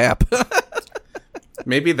the Gap.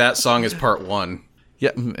 Maybe that song is part 1. Yeah,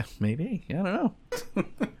 maybe. I don't know.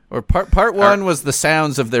 Or part 1 was the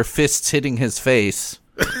sounds of their fists hitting his face.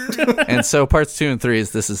 And so parts 2 and 3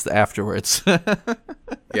 is afterwards.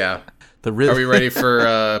 Yeah. Are we ready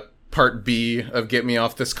for part B of Get Me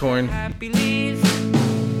Off This Coin?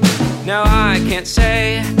 No, I can't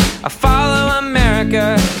say I follow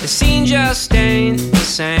America. The scene just ain't the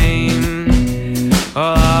same.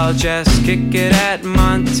 Well, I'll just kick it at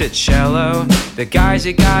Monticello. The guys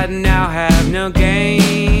that got now have no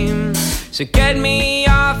game. So get me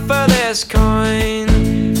off of this coin,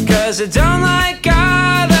 'cause I don't like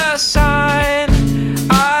either side.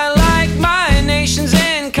 I like my nation's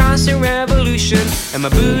in constant revolution, and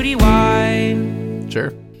and my booty wide.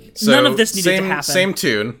 Sure. So None of this needed to happen. Same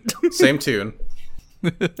tune. Same tune.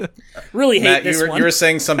 Really hate Matt, this one. you were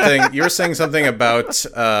saying something. You were saying something about.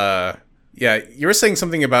 You were saying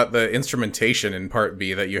something about the instrumentation in Part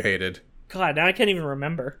B that you hated. God, now I can't even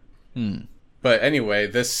remember. But anyway,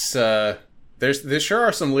 there sure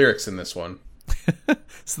are some lyrics in this one.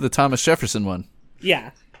 It's the Thomas Jefferson one.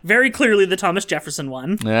 Yeah, very clearly the Thomas Jefferson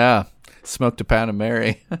one. Yeah. Smoked a pound of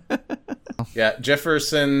Mary. Yeah,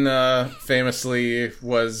 Jefferson famously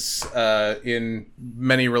was in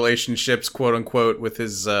many relationships, quote unquote, with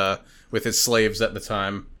his slaves at the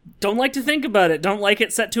time. Don't like to think about it. Don't like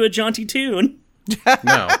it set to a jaunty tune.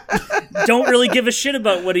 No. Don't really give a shit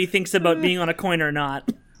about what he thinks about being on a coin or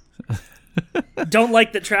not. Don't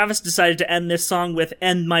like that Travis decided to end this song with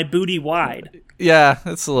 "And my booty wide." Yeah,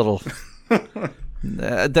 it's a little.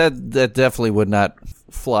 That definitely would not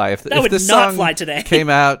fly if would this not song fly today. came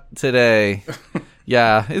out today.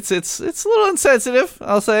 Yeah, it's a little insensitive,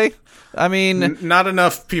 I'll say. I mean, not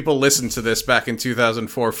enough people listened to this back in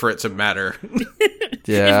 2004 for it to matter.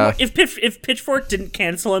 yeah. If Pitchfork didn't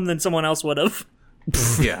cancel him, then someone else would have.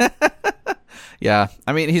 Yeah. Yeah,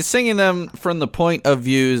 I mean, he's singing them from the point of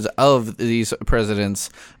views of these presidents,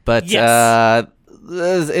 but Yes.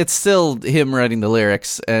 It's still him writing the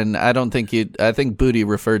lyrics, and I don't think I think booty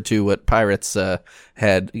referred to what pirates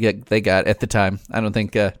they got at the time. I don't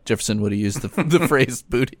think Jefferson would have used the phrase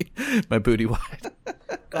 "booty," my booty wide.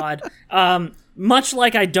 God. Much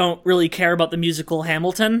like I don't really care about the musical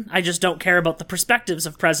Hamilton, I just don't care about the perspectives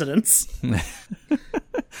of presidents.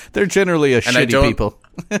 They're generally shitty people.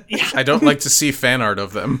 I don't like to see fan art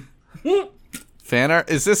of them. Fan art?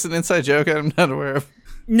 Is this an inside joke I'm not aware of?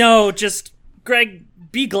 No, just, Greg,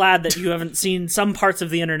 be glad that you haven't seen some parts of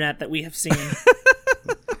the internet that we have seen.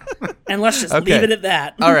 And let's just leave it at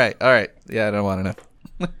that. All right. Yeah, I don't want to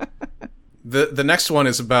know. The next one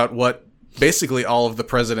is about what basically all of the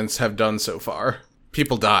presidents have done so far.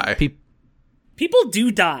 People die. People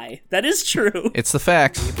do die. That is true. It's the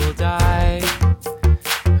fact. People die,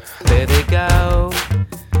 there they go.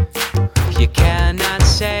 You cannot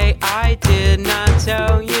say I did not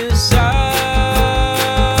tell you so.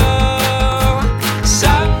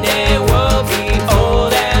 Someday we'll be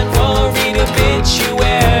old and we'll read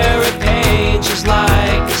obituary pages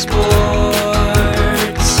like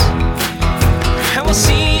sports. And we'll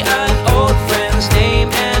see an old friend's name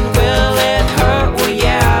and will it hurt? Well,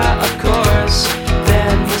 yeah, of course.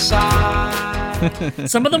 Then we'll sigh.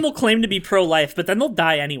 Some of them will claim to be pro-life, but then they'll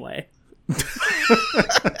die anyway.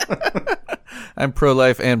 I'm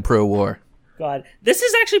pro-life and pro-war. God. This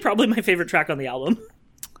is actually probably my favorite track on the album.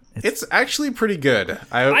 It's actually pretty good.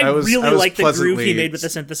 I really like the groove he pleasantly- made with the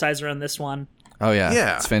synthesizer on this one. Oh, yeah.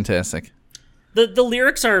 Yeah. It's fantastic. The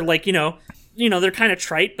lyrics are like, they're kind of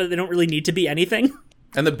trite, but they don't really need to be anything.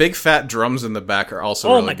 And the big fat drums in the back are also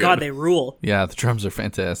Oh really my good. God, they rule. Yeah, the drums are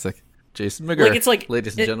fantastic. Jason McGurr, Like, it's like-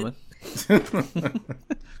 ladies and gentlemen.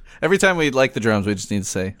 Every time we like the drums, we just need to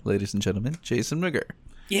say, ladies and gentlemen, Jason McGurr.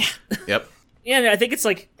 Yeah. Yep. Yeah, I think it's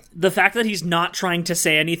like the fact that he's not trying to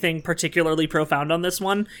say anything particularly profound on this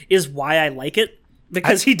one is why I like it.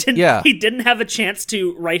 Because he didn't have a chance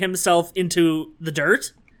to write himself into the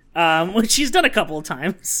dirt, which he's done a couple of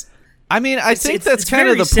times. I mean, I think that's kind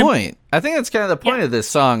of the point. I think that's kind of the point of this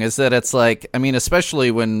song is that it's like, I mean,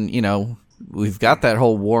 especially when, we've got that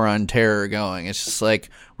whole war on terror going. It's just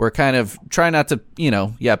like, we're kind of trying not to,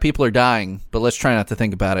 people are dying, but let's try not to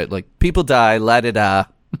think about it. Like, people die, la-da-da.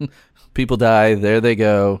 People die, there they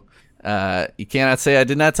go. You cannot say I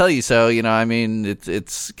did not tell you so. I mean,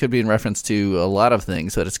 it's could be in reference to a lot of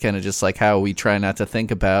things, but it's kind of just like how we try not to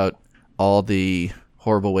think about all the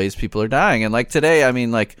horrible ways people are dying. And like today, I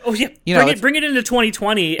mean, like, oh yeah, bring it into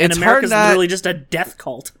 2020, and America's literally just a death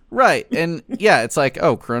cult. Right, and yeah, it's like,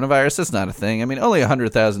 oh, coronavirus is not a thing. I mean, only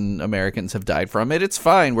 100,000 Americans have died from it. It's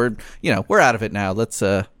fine. We're out of it now. Let's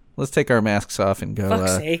take our masks off and go.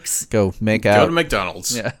 Fuck's sakes. Go make out. Go to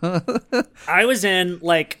McDonald's. Yeah. I was in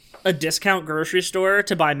like a discount grocery store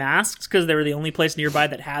to buy masks because they were the only place nearby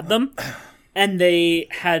that had them. And they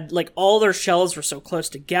had, like, all their shelves were so close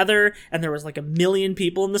together, and there was, like, 1 million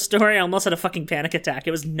people in the store. I almost had a fucking panic attack.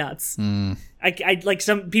 It was nuts. I like,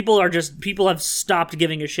 some people have stopped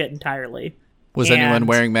giving a shit entirely. Was anyone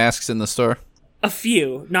wearing masks in the store? A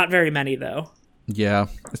few. Not very many, though. Yeah.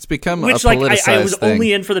 It's become Which, a politicized I was thing.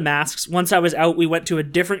 only in for the masks. Once I was out, we went to a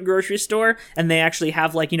different grocery store, and they actually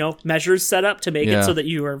have, like, measures set up to make it so that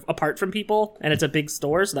you are apart from people, and it's a big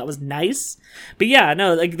store, so that was nice. But yeah,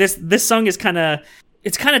 no, like, this song is kind of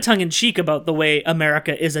tongue-in-cheek about the way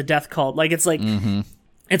America is a death cult. Like, it's like,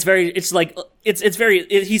 he's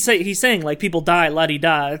saying, like, people die,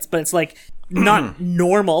 la-di-da, but it's like, not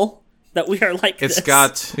normal that we are like It's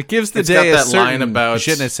this. It gives the It's day got a that line certain about-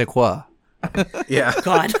 je ne sais quoi. Yeah.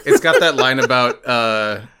 God. It's got that line about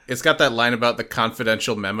the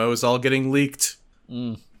confidential memos all getting leaked.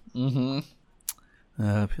 Yeah,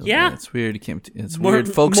 it's weird. It's More,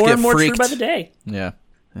 weird. Folks more get and more freaked. true by the day. Yeah.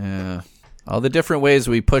 All the different ways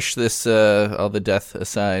we push this, all the death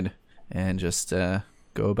aside, and just go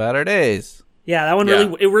about our days. Yeah, that one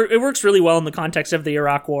really it works really well in the context of the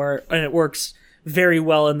Iraq War, and it works very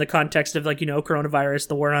well in the context of coronavirus,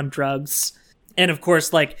 the war on drugs, and of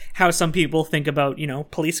course how some people think about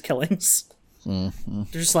police killings. Mm-hmm.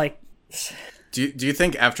 They're just like. Do you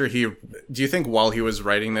think while he was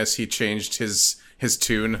writing this he changed his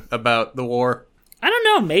tune about the war? I don't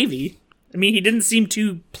know, maybe. I mean, he didn't seem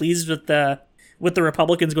too pleased with the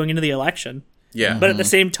Republicans going into the election. Yeah. But at the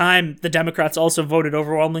same time, the Democrats also voted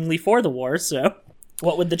overwhelmingly for the war, so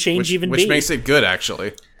what would the change even be? Which makes it good,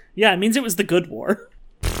 actually. Yeah, it means it was the good war.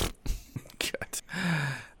 God.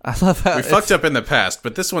 I love how we fucked up in the past,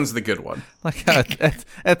 but this one's the good one. Like how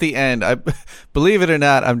at the end, believe it or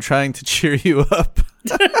not, I'm trying to cheer you up.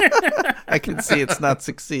 I can see it's not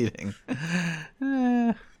succeeding.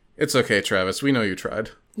 It's okay, Travis. We know you tried.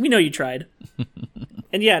 We know you tried.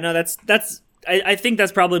 And yeah, no, that's I think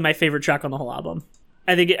that's probably my favorite track on the whole album.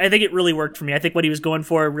 I think it really worked for me. I think what he was going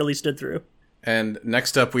for really stood through. And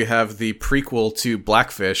next up we have the prequel to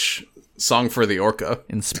Blackfish, Song for the Orca.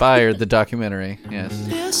 Inspired the documentary, yes.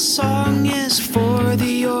 This song is for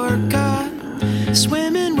the orca,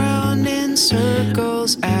 swimming round in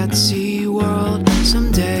circles at SeaWorld.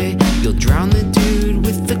 Someday you'll drown the dude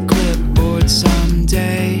with the clipboard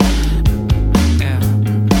someday. Yeah.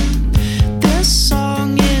 This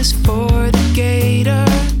song is for the gator,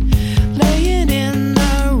 laying in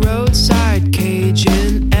the roadside cage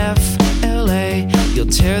in FLA. You'll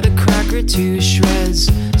tear the cracker to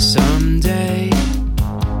shreds someday.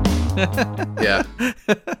 Yeah.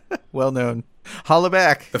 Well known. Holla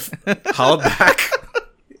back. Holla back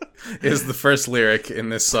is the first lyric in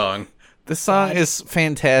this song. This song is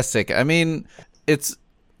fantastic. I mean, it's,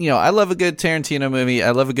 I love a good Tarantino movie. I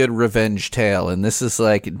love a good revenge tale, and this is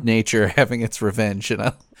like nature having its revenge,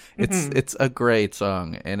 It's a great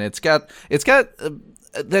song, and it's got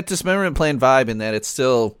that Dismemberment Plan vibe in that it's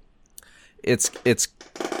still it's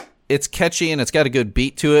catchy and it's got a good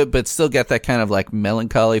beat to it, but it's still got that kind of like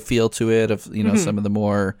melancholy feel to it of, some of the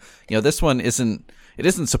more, this one isn't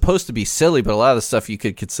supposed to be silly, but a lot of the stuff you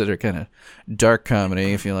could consider kind of dark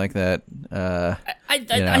comedy if you like that.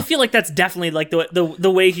 I feel like that's definitely like the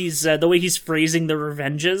way he's phrasing the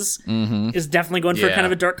revenges is definitely going for kind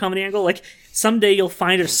of a dark comedy angle. Like someday you'll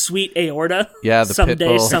find a sweet aorta. Yeah, the someday, pit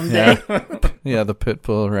bull. someday. Yeah, the pit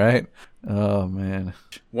bull, right? Oh man.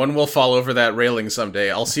 One will fall over that railing someday.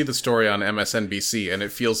 I'll see the story on MSNBC, and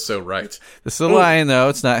it feels so right. This little lion, though,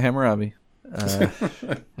 it's not Hammurabi.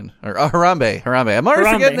 Or Harambe. I'm already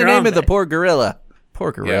forgetting the name of the poor gorilla.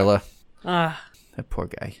 Poor gorilla. That poor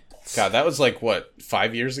guy. God, that was like,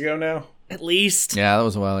 5 years ago now? At least. Yeah, that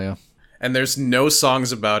was a while ago. And there's no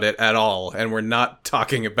songs about it at all, and we're not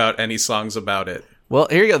talking about any songs about it. Well,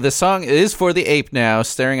 here you go. This song is for the ape now,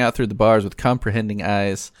 staring out through the bars with comprehending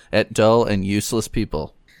eyes at dull and useless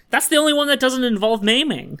people. That's the only one that doesn't involve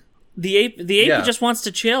maiming. The ape just wants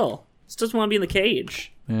to chill. Just doesn't want to be in the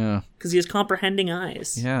cage. Yeah. Because he has comprehending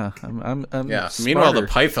eyes. Yeah. I'm Yeah. smarter. Meanwhile, the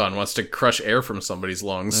python wants to crush air from somebody's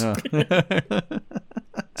lungs. Yeah.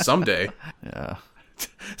 Someday. Yeah.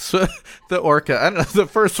 So the orca, I don't know, the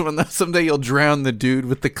first one, though, someday you'll drown the dude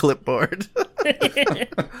with the clipboard.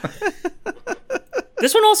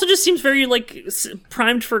 This one also just seems very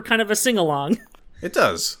primed for kind of a sing-along. It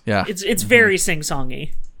does. Yeah. It's very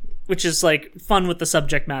sing-songy, which is fun with the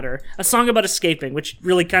subject matter. A song about escaping, which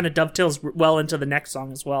really kind of dovetails well into the next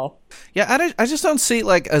song as well. Yeah, I just don't see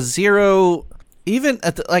a zero. Even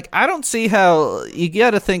at I don't see how you got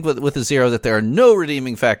to think with a zero that there are no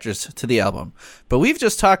redeeming factors to the album. But we've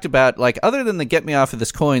just talked about other than the "Get Me Off of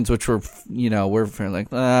This Coins," which we're I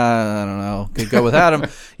don't know, could go without them.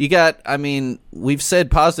 You got, we've said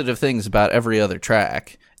positive things about every other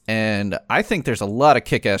track, and I think there's a lot of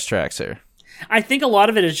kick-ass tracks here. I think a lot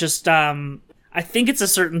of it is just I think it's a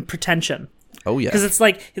certain pretension. Oh yeah, because it's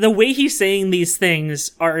the way he's saying these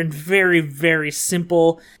things are in very, very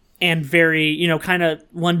simple and very, kind of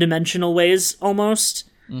one-dimensional ways almost,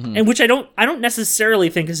 and which I don't necessarily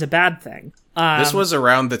think is a bad thing. This was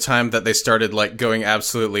around the time that they started going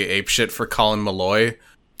absolutely apeshit for Colin Malloy.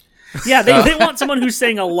 Yeah, they want someone who's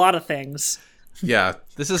saying a lot of things. Yeah,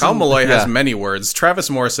 Colin Malloy has many words.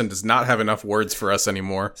 Travis Morrison does not have enough words for us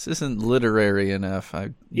anymore. This isn't literary enough.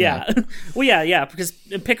 Yeah. Well, yeah, because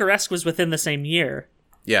Picaresque was within the same year.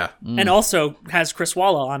 Yeah. And also has Chris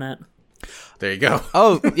Walla on it. There you go.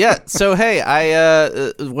 Oh, yeah. So, hey,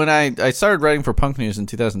 when I started writing for Punk News in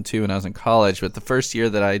 2002 when I was in college, but the first year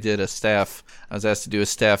that I was asked to do a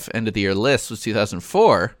staff end-of-the-year list was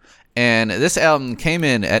 2004, and this album came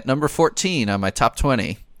in at number 14 on my top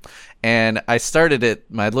 20, and I started it,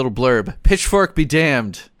 my little blurb, Pitchfork be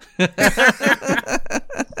damned.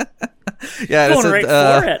 Yeah, Going right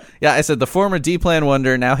for it. Yeah, I said the former D-Plan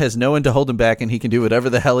wonder now has no one to hold him back, and he can do whatever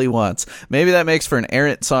the hell he wants. Maybe that makes for an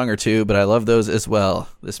errant song or two, but I love those as well.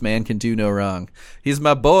 This man can do no wrong. He's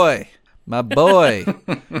my boy. My boy.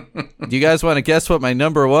 Do you guys want to guess what my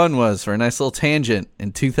number one was for a nice little tangent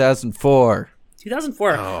in 2004?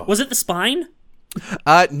 2004. Oh. Was it The Spine?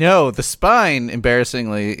 No, The Spine,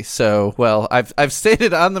 embarrassingly so. Well, I've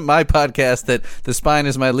stated on my podcast that The Spine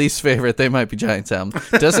is my least favorite They Might Be Giants album.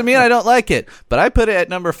 Doesn't mean I don't like it, but I put it at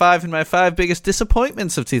number 5 in my 5 biggest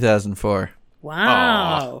disappointments of 2004.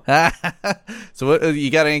 Wow. So what,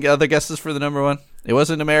 you got any other guesses for the number one? It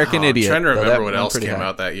wasn't American Idiot. I'm trying to remember what else came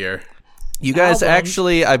out that year. You guys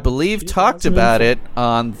actually, I believe, talked about it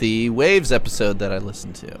on the Waves episode that I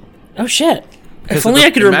listened to. Oh, shit. If only I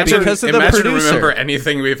could remember. Because of the producer. Remember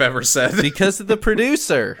anything we've ever said. Because of the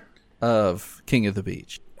producer of King of the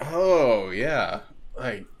Beach. Oh, yeah.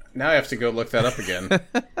 Now I have to go look that up again.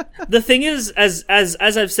 The thing is, as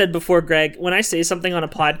I've said before, Greg, when I say something on a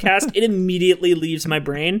podcast, it immediately leaves my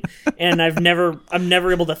brain, and I'm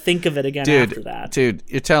never able to think of it again after that. Dude,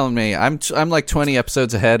 you're telling me I'm like 20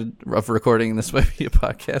 episodes ahead of recording this might be a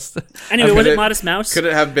podcast. Anyway, was it Modest Mouse? Could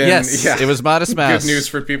it have been? Yes, it was Modest Mouse. Good news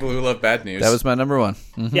for people who love bad news. That was my number one.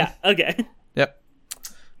 Mm-hmm. Yeah. Okay. Yep.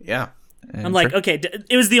 Yeah. And I'm like, okay,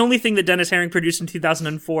 it was the only thing that Dennis Herring produced in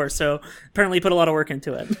 2004, so apparently he put a lot of work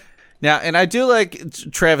into it. Yeah, and I do like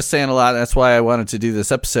Travistan a lot. That's why I wanted to do this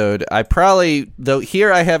episode. I probably, though,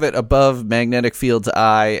 here I have it above Magnetic Field's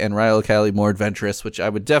Eye and Ryle Cali More Adventurous, which I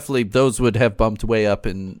would definitely, those would have bumped way up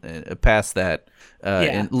and past that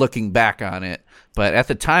in looking back on it. But at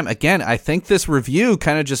the time, again, I think this review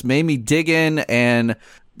kind of just made me dig in and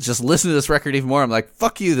just listen to this record even more. I'm like,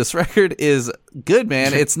 fuck you, this record is good,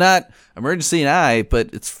 man. It's not Emergency in I, but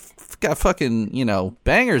it's got fucking,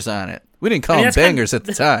 bangers on it. We didn't call them bangers at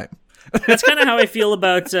the time. That's kind of how I feel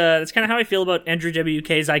about Andrew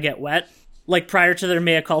WK's I Get Wet. Like prior to their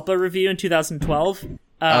Mea Culpa review in 2012.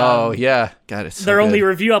 Oh yeah, God, it's so their good. only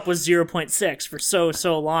review up was 0.6 for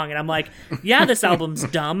so long, and I'm like, yeah, this album's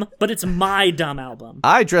dumb, but it's my dumb album.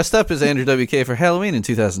 I dressed up as Andrew WK for Halloween in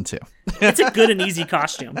 2002. It's a good and easy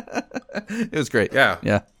costume. It was great.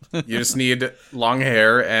 Yeah. You just need long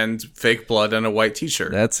hair and fake blood and a white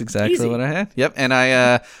T-shirt. That's exactly what I had. Yep, and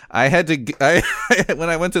I had to. When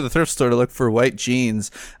I went to the thrift store to look for white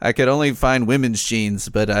jeans, I could only find women's jeans,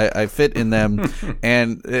 but I fit in them,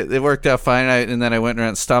 and it worked out fine. And then I went around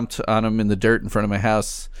and stomped on them in the dirt in front of my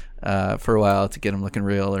house for a while to get them looking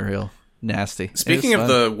real nasty. Speaking of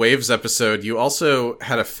the Waves episode, you also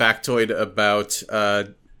had a factoid about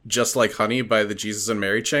Just Like Honey by the Jesus and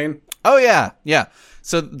Mary Chain. Oh yeah.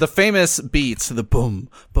 So the famous beats, the boom,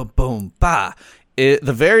 boom, boom, ba. The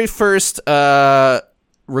very first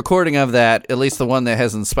recording of that, at least the one that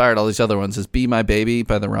has inspired all these other ones, is "Be My Baby"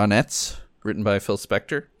 by the Ronettes, written by Phil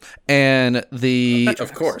Spector. And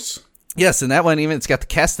of course, yes, and that one even it's got the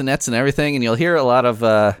castanets and everything, and you'll hear a lot of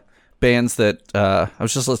bands that I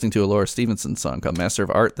was just listening to a Laura Stevenson song called "Master of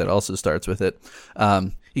Art" that also starts with it.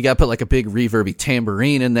 You got to put like a big reverby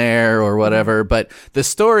tambourine in there or whatever. But the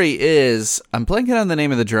story is, I'm blanking on the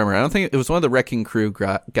name of the drummer. I don't think it was one of the Wrecking Crew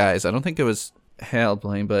guys. I don't think it was Hal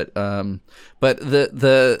Blaine, but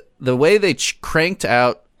the way they cranked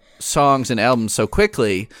out songs and albums so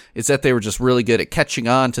quickly is that they were just really good at catching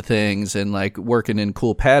on to things and like working in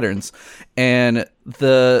cool patterns. And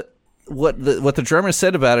what the drummer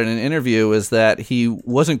said about it in an interview was that he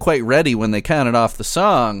wasn't quite ready when they counted off the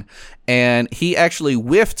song, and he actually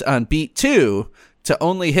whiffed on beat 2 to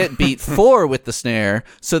only hit beat 4 with the snare,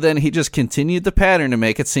 so then he just continued the pattern to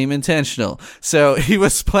make it seem intentional. So he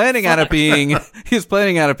was planning on it being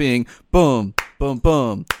boom, boom,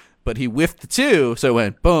 boom, but he whiffed the 2, so it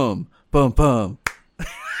went boom, boom, boom.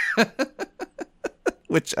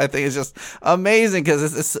 Which I think is just amazing because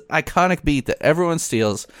it's this iconic beat that everyone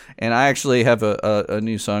steals. And I actually have a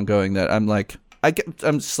new song going that I'm like,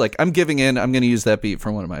 I'm just like, I'm giving in. I'm going to use that beat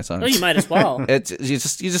for one of my songs. Oh, you might as well. You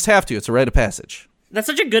just have to. It's a rite of passage. That's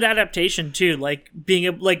such a good adaptation too. Like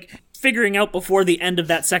figuring out before the end of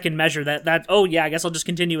that second measure that oh yeah, I guess I'll just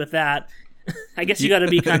continue with that. I guess you got to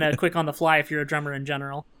be kind of quick on the fly if you're a drummer in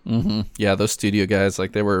general. Mm-hmm. Yeah, those studio guys,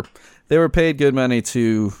 like they were paid good money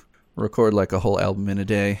to record like a whole album in a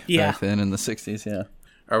day back then in the 60s. Yeah.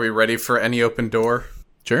 Are we ready for Any Open Door?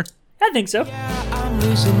 Sure. I think so. Yeah, I'm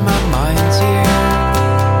losing my mind here.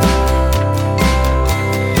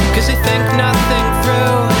 'Cause they think nothing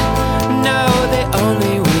through. No, they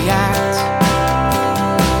only react.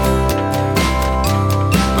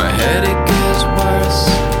 My headache is worse,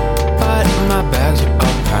 but my bags are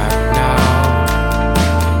all packed now.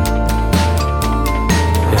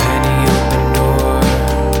 Any open door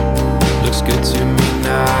looks good to me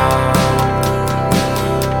now.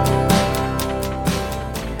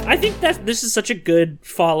 I think that this is such a good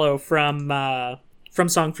follow from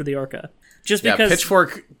Song for the Orca. Just because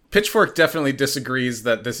Pitchfork definitely disagrees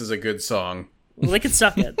that this is a good song. Well, they could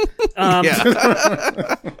suck it.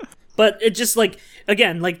 Yeah. But it just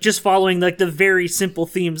just following the very simple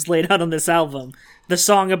themes laid out on this album. The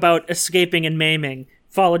song about escaping and maiming,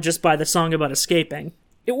 followed just by the song about escaping.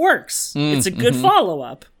 It works. It's a good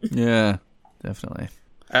follow-up. Yeah, definitely.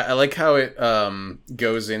 I like how it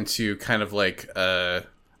goes into kind of like I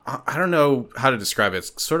don't know how to describe it.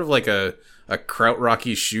 It's sort of like a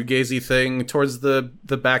krautrocky shoegazy thing towards the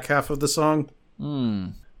back half of the song.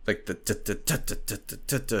 Like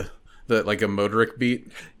the like a Modric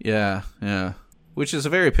beat. Yeah. Which is a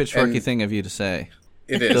very pitchforky thing of you to say.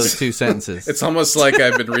 It is. Those two sentences. It's almost like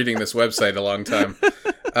I've been reading this website a long time.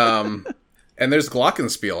 And there's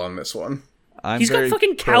glockenspiel on this one. He's got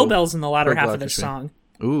fucking cowbells in the latter half of this song.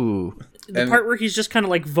 Ooh. The part where he's just kind of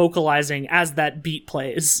like vocalizing as that beat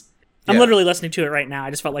plays. I'm literally listening to it right now. I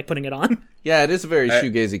just felt like putting it on. Yeah, it is a very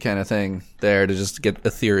shoegazy kind of thing there to just get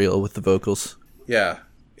ethereal with the vocals. Yeah.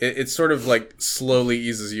 It sort of like slowly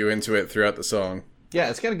eases you into it throughout the song. Yeah,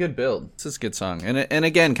 it's got a good build. This is a good song. And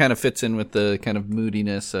again, kind of fits in with the kind of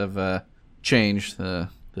moodiness of Change, the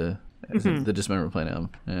Dismemberment Plan album.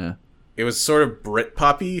 Yeah. It was sort of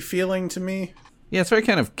Britpoppy feeling to me. Yeah, it's very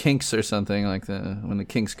kind of Kinks or something, like when the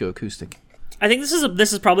Kinks go acoustic. I think this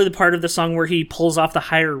is probably the part of the song where he pulls off the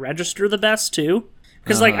higher register the best too,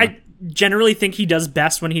 because I generally think he does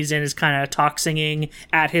best when he's in his kind of talk singing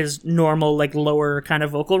at his normal like lower kind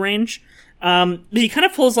of vocal range. But he kind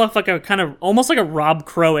of pulls off like a kind of almost like a Rob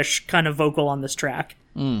Crow-ish kind of vocal on this track,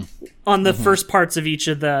 on the first parts of each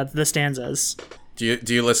of the stanzas. Do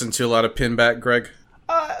you listen to a lot of Pinback, Greg?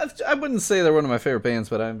 I wouldn't say they're one of my favorite bands,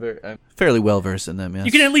 but I'm fairly well versed in them. Yes.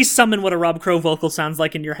 You can at least summon what a Rob Crow vocal sounds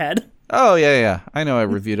like in your head. Oh yeah. I know I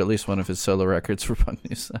reviewed at least one of his solo records for Punk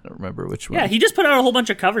News. I don't remember which one. Yeah, he just put out a whole bunch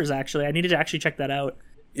of covers. Actually, I needed to actually check that out.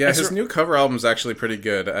 Yeah, his new cover album's actually pretty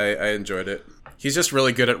good. I enjoyed it. He's just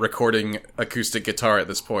really good at recording acoustic guitar at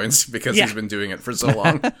this point because he's been doing it for so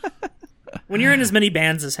long. When you're in as many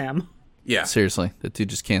bands as him. Yeah. Seriously, that dude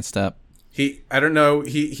just can't stop. I don't know,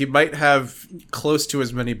 he might have close to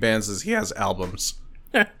as many bands as he has albums.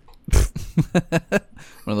 One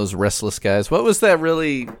of those restless guys. What was that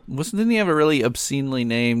really? Didn't he have a really obscenely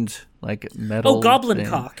named like metal? Oh, Goblin thing?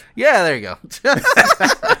 Cock. Yeah, there you go.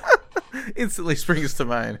 Instantly springs to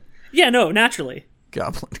mind. Yeah, no, naturally.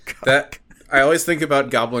 Goblin Cock. I always think about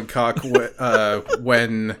Goblin Cock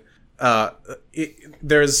when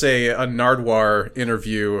there's a Nardwuar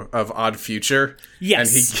interview of Odd Future.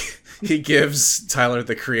 Yes. And he gives Tyler,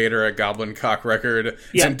 the Creator, a Goblin Cock record,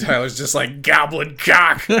 and Tyler's just like, Goblin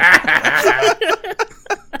Cock!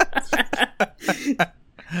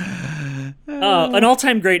 An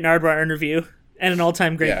all-time great Nardwuar interview, and an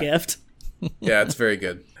all-time great gift. Yeah, it's very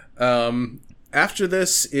good. After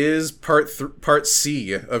this is part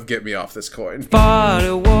C of Get Me Off This Coin. Fought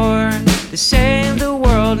a war to save the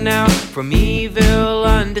world now from evil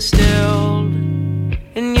undistilled.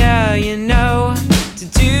 And yeah, you know, to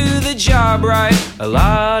do the job right, a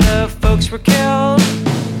lot of folks were killed.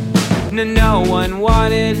 No one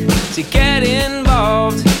wanted to get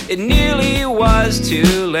involved. It nearly was too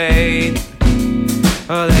late.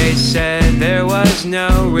 Oh, they said there was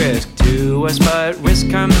no risk to us, but risk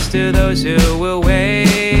comes to those who will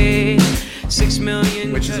wait. 6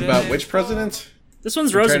 million. Which is about which president? This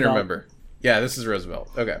one's I'm Roosevelt. trying to remember. Yeah, this is Roosevelt.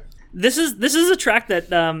 Okay. This is a track that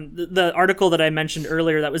the article that I mentioned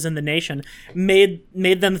earlier that was in The Nation made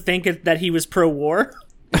them think that he was pro-war.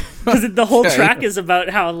 Because the whole track is about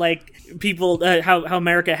how like people how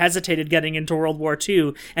America hesitated getting into World War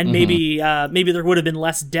II, and maybe there would have been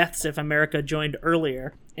less deaths if America joined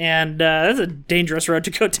earlier. And that's a dangerous road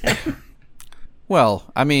to go down.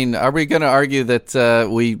 Well, I mean, are we going to argue that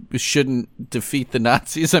we shouldn't defeat the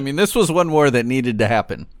Nazis? I mean, this was one war that needed to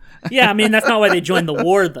happen. Yeah, I mean, that's not why they joined the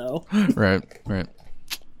war, though. Right.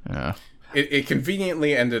 Yeah. It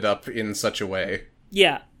conveniently ended up in such a way.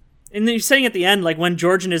 Yeah. And then you're saying at the end, like, when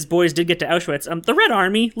George and his boys did get to Auschwitz, the Red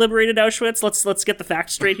Army liberated Auschwitz. Let's get the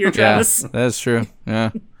facts straight here, Travis. Yeah, that's true.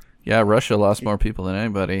 Yeah, Russia lost more people than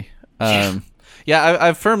anybody. Yeah,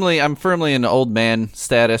 I'm firmly in old man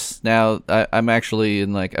status now. I'm actually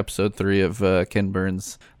in like episode 3 of Ken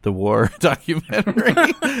Burns' The War documentary.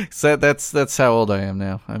 So that's how old I am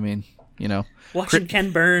now. I mean, you know, watching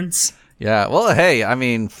Ken Burns. Yeah, well, hey, I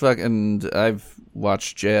mean, fucking, I've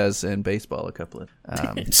watched jazz and baseball a couple of,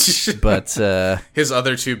 but his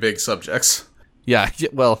other 2 big subjects. Yeah,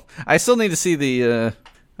 well, I still need to see the.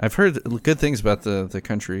 I've heard good things about the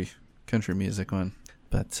country music one,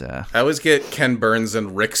 but I always get Ken Burns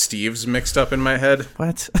and Rick Steves mixed up in my head.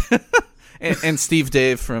 What? and Steve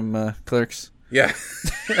Dave from Clerks. Yeah,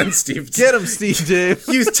 and Steve. Get him, Steve Dave.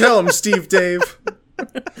 You tell him, Steve Dave.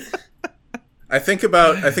 I think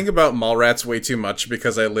about Mallrats way too much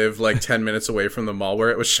because I live like 10 minutes away from the mall where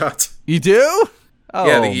it was shot. You do? Oh,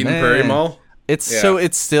 yeah, the Eden Prairie Mall. So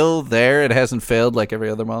it's still there. It hasn't failed like every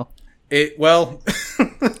other mall.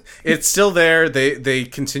 It's still there. They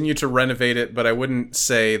continue to renovate it, but I wouldn't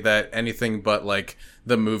say that anything but like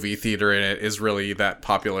the movie theater in it is really that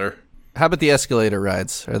popular. How about the escalator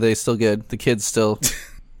rides? Are they still good? The kids still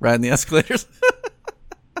riding the escalators?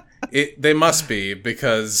 They must be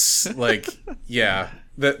because, like, yeah,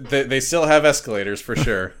 they still have escalators for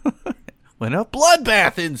sure. When a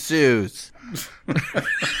bloodbath ensues.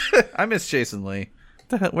 I miss Jason Lee.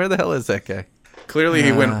 Where the hell is that guy? Clearly,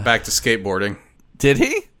 he went back to skateboarding. Did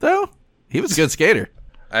he, though? He was a good skater.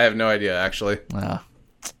 I have no idea, actually. Oh,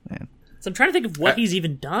 man. So I'm trying to think of what he's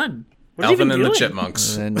even done. Alvin and the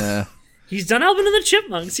Chipmunks. And, he's done Alvin and the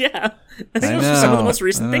Chipmunks, yeah. I think those are some of the most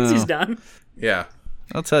recent things he's done. Yeah.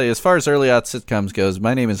 I'll tell you, as far as early out sitcoms goes,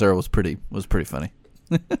 My Name is Earl was pretty funny.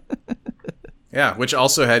 Yeah, which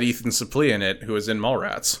also had Ethan Suplee in it, who was in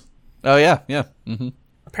Mallrats. Oh, yeah. Mm-hmm.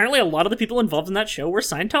 Apparently a lot of the people involved in that show were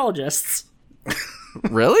Scientologists.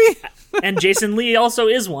 Really? And Jason Lee also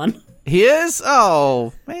is one. He is?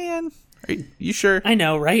 Oh, man. Are you sure? I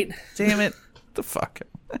know, right? Damn it. The fuck?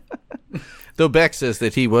 Though Beck says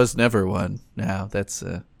that he was never one. Now, that's...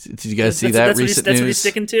 did you guys see that recent news? That's what he's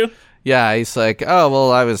sticking to? Yeah, he's like, oh,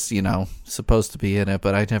 well, I was, supposed to be in it,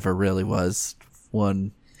 but I never really was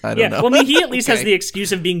one. I don't know. Well, I mean, he at least has the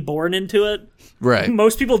excuse of being born into it. Right.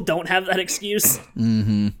 Most people don't have that excuse.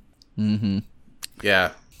 Mm-hmm.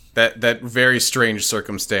 Yeah. That very strange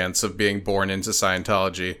circumstance of being born into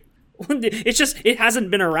Scientology. It's just, it hasn't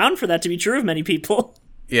been around for that to be true of many people.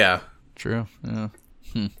 Yeah. True. Yeah.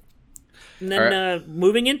 And then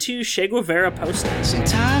moving into Che Guevara posting.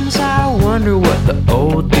 Sometimes I wonder what the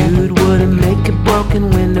old dude would make of broken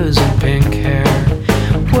windows and pink hair.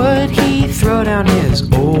 Would he throw down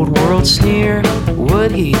his old world sneer?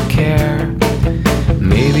 Would he care?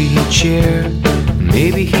 Maybe he'd cheer.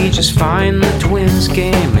 Maybe he'd just find the Twins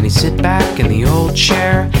game and he'd sit back in the old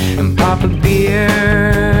chair and pop a beer.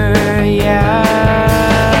 Yeah.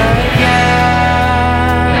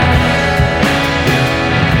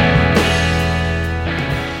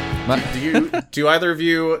 Do either of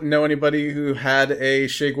you know anybody who had a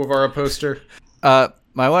Che Guevara poster?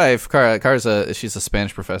 My wife, Cara, she's a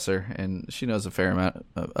Spanish professor, and she knows a fair amount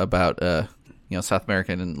about South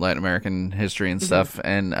American and Latin American history and stuff.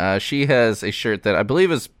 And she has a shirt that I believe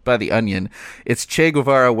is by The Onion. It's Che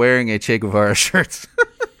Guevara wearing a Che Guevara shirt.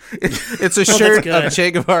 It's a shirt of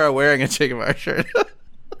Che Guevara wearing a Che Guevara shirt.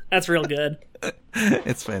 That's real good.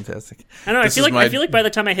 It's fantastic. I don't know. I feel like by the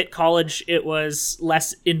time I hit college, it was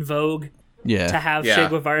less in vogue to have Che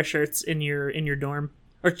Guevara shirts in your dorm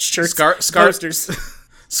or shirts posters.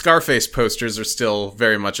 Scarface posters are still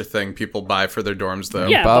very much a thing people buy for their dorms, though.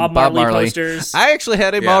 Yeah, Bob Marley posters. I actually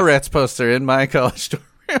had a Mallrats poster in my college dorm.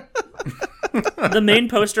 The main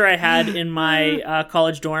poster I had in my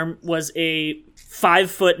college dorm was a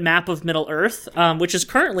 5-foot map of Middle Earth, which is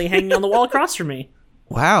currently hanging on the wall across from me.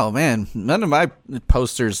 Wow, man. None of my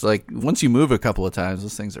posters, like, once you move a couple of times,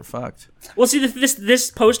 those things are fucked. Well, see,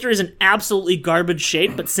 this poster is an absolutely garbage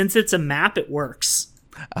shape, but since it's a map, it works.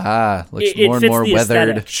 Looks more and more weathered.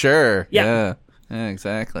 Aesthetic. Sure. Yeah,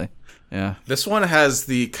 exactly. Yeah. This one has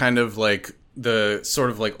the kind of like the sort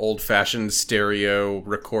of like old-fashioned stereo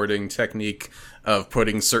recording technique of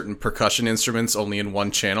putting certain percussion instruments only in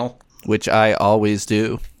one channel. Which I always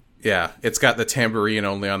do. Yeah, it's got the tambourine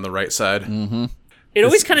only on the right side. Mm-hmm. It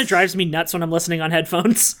always kind of drives me nuts when I'm listening on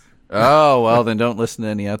headphones. Oh, well, then don't listen to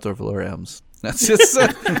any Outdoor Velour albums. That's just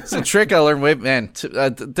it's a trick I learned.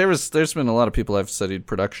 There's been a lot of people I've studied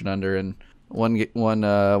production under, and one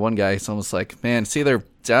guy is almost like, man, it's either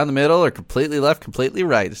down the middle or completely left, completely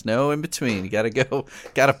right. There's no in between. You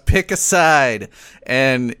gotta pick a side.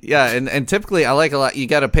 And yeah, and typically I like a lot. You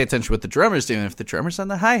gotta pay attention to what the drummer's doing. If the drummer's on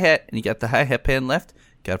the hi hat and you got the hi hat pan left,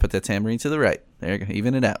 gotta put that tambourine to the right. There you go,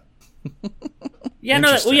 even it out. Yeah,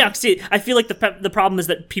 no, well, yeah, see, I feel like the problem is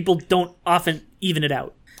that people don't often even it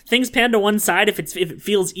out. Things pan to one side if it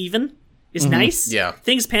feels even is nice. Yeah.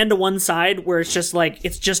 Things pan to one side where it's just like,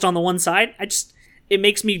 it's just on the one side. It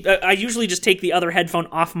makes me, I usually just take the other headphone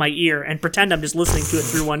off my ear and pretend I'm just listening to it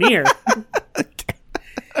through one ear.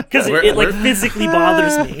 Because it like physically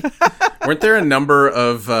bothers me. Weren't there a number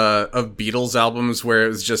of Beatles albums where it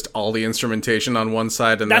was just all the instrumentation on one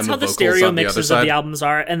side and that's then the how vocals the stereo on the other mixes side? of the albums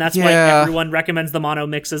are, and that's why everyone recommends the mono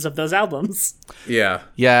mixes of those albums. Yeah.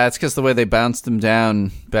 Yeah, it's because the way they bounced them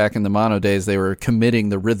down back in the mono days, they were committing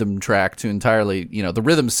the rhythm track to entirely, the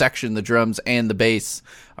rhythm section, the drums, and the bass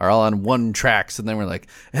are all on one track. So then we're like,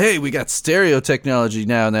 hey, we got stereo technology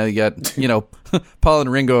now. Now you got, Paul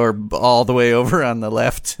and Ringo are all the way over on the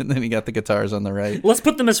left, and then you got the guitars on the right. Let's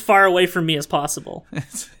put them as far away from me as possible.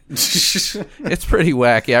 It's pretty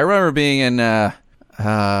wacky. I remember being in, I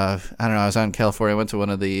don't know, I was out in California. I went to one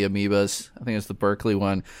of the Amoebas. I think it was the Berkeley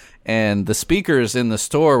one. And the speakers in the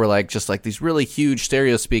store were just like these really huge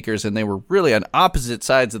stereo speakers, and they were really on opposite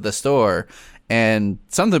sides of the store. And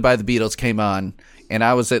something by the Beatles came on, and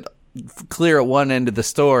I was clear at one end of the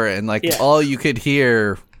store, and all you could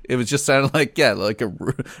hear, it was just sounding like a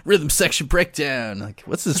rhythm section breakdown. Like,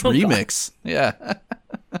 what's this remix? God. Yeah.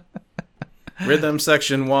 Rhythm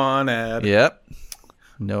section 1 ad. Yep.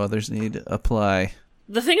 No others need apply.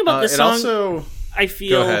 The thing about this song, also, I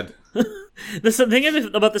feel. Go ahead. The thing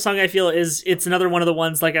about the song, I feel, is it's another one of the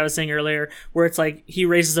ones, like I was saying earlier, where it's like he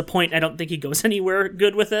raises a point. I don't think he goes anywhere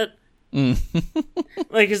good with it.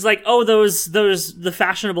 It's like, oh, the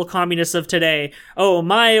fashionable communists of today. Oh,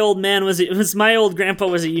 my old grandpa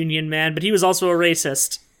was a Union man, but he was also a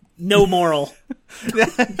racist. No moral.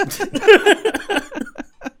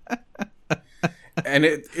 And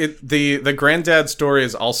the granddad story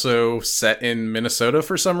is also set in Minnesota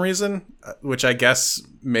for some reason, which I guess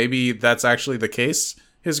maybe that's actually the case.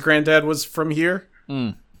 His granddad was from here.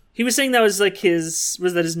 He was saying that was like was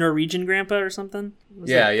that his Norwegian grandpa or something?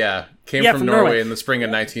 Yeah. Came from Norway in the spring of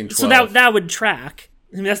 1912. So that would track.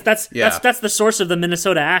 I mean, that's the source of the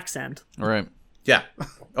Minnesota accent. Right. Yeah.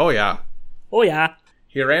 Oh yeah. Oh yeah.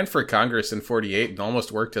 He ran for Congress in 1948 and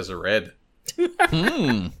almost worked as a Red.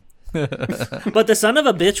 But the son of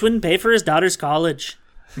a bitch wouldn't pay for his daughter's college.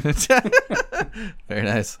 Very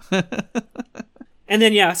nice. And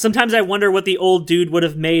then, sometimes I wonder what the old dude would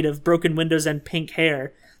have made of broken windows and pink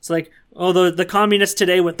hair. It's like, oh, the communists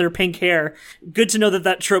today with their pink hair. Good to know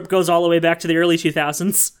that trope goes all the way back to the early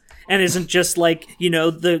 2000s and isn't just like,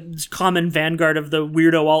 the common vanguard of the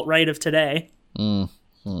weirdo alt-right of today.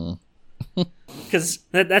 Because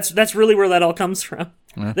that's really where that all comes from.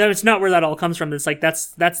 It's not where that all comes from. It's like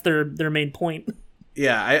that's their main point.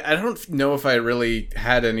 Yeah, I don't know if I really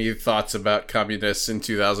had any thoughts about communists in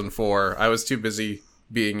 2004. I was too busy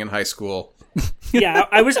being in high school. Yeah,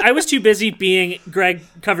 I was too busy being, Greg,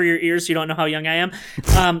 cover your ears so you don't know how young I am,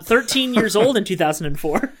 13 years old in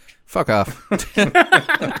 2004. Fuck off.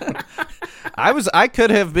 I could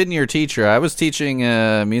have been your teacher. I was teaching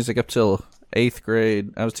music up till 8th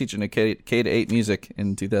grade. I was teaching a K to 8 music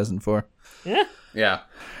in 2004. Yeah. Yeah.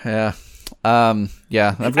 Yeah.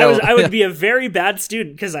 I would be a very bad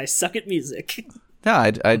student because I suck at music.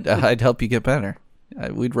 No, I'd help you get better.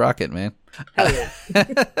 We'd rock it, man. Hell yeah.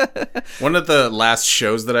 One of the last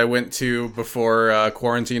shows that I went to before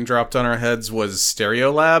quarantine dropped on our heads was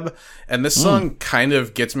Stereo Lab, and this song kind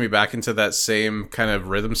of gets me back into that same kind of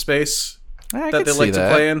rhythm space that they like to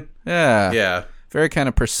play in. Yeah. Yeah. Very kind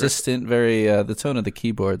of persistent, very the tone of the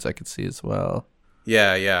keyboards I could see as well.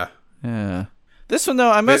 Yeah. Yeah. This one,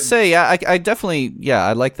 though, I must say, I definitely,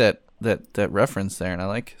 I like that reference there, and I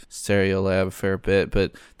like Stereo Lab a fair bit.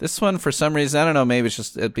 But this one, for some reason, I don't know, maybe it's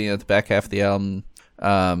just it being at the back half of the album.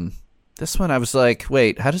 This one, I was like,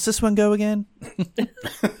 wait, how does this one go again?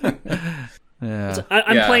 Yeah. So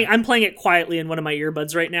I'm playing it quietly in one of my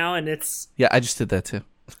earbuds right now, and it's... Yeah, I just did that, too.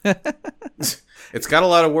 It's got a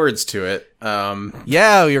lot of words to it.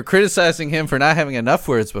 Yeah, you're criticizing him for not having enough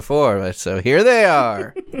words before, so here they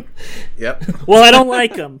are. Yep. Well, I don't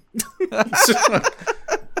like them.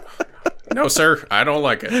 No, sir, I don't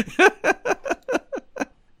like it.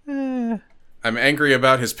 I'm angry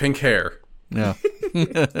about his pink hair. No.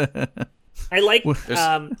 I like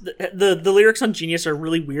the lyrics on Genius are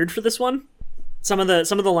really weird for this one. Some of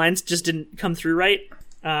the lines just didn't come through right.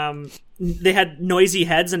 They had noisy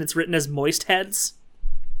heads, and it's written as moist heads.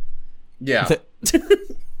 Yeah.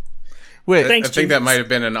 Wait, Thanks, I think that might have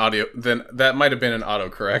been an audio. Then that might have been an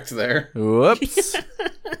autocorrect there. Whoops.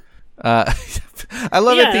 I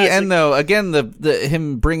love at the end though. Again, the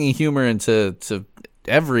him bringing humor into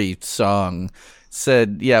every song.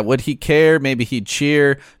 said, yeah, would he care? Maybe he'd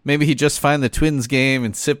cheer. Maybe he'd just find the Twins game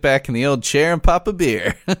and sit back in the old chair and pop a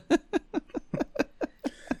beer.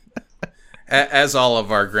 As all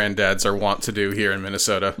of our granddads are wont to do here in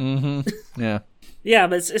Minnesota. Mm-hmm. Yeah. Yeah,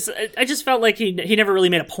 but I just felt like he never really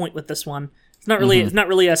made a point with this one. It's not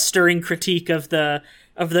really a stirring critique of the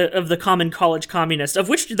common college communist, of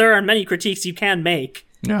which there are many critiques you can make.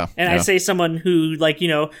 Yeah. And I say someone who, like,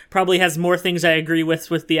 probably has more things I agree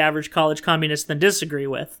with the average college communist than disagree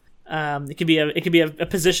with. It could be a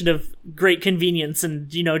position of great convenience, and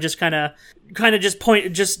just kind of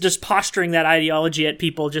just posturing that ideology at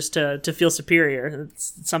people just to feel superior.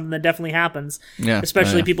 It's something that definitely happens. Yeah,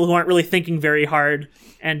 especially people who aren't really thinking very hard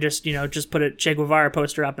and just put a Che Guevara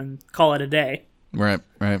poster up and call it a day. Right.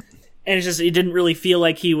 And it didn't really feel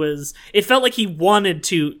like it felt like he wanted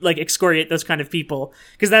to like excoriate those kind of people,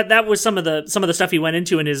 because that was some of the stuff he went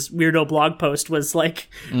into in his weirdo blog post was like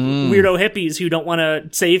weirdo hippies who don't want to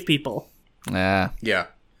save people. Yeah.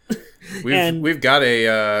 We've got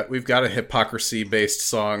a hypocrisy based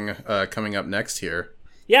song coming up next here.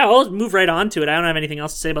 Yeah, I'll move right on to it. I don't have anything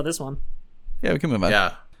else to say about this one. Yeah, we can move on.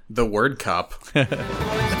 Yeah, the word cop. Screws me up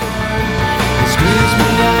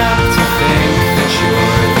to think that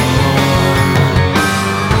you're the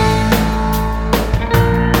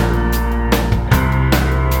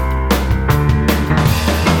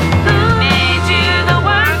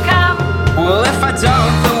well, if I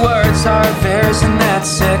don't, the words are theirs and that's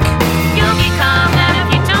sick. You'll become that if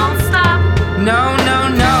you don't stop. No,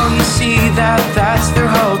 you see that's their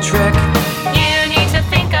whole trick. You need to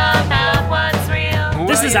think about what's real.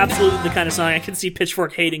 This is absolutely the kind of song I can see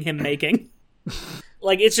Pitchfork hating him making.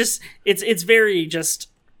 Like, it's very just,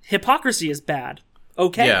 hypocrisy is bad.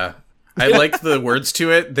 Okay. Yeah. I like the words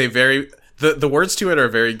to it. The words to it are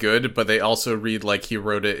very good, but they also read like he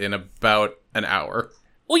wrote it in about an hour.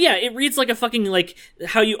 Well, yeah, it reads like a fucking, like,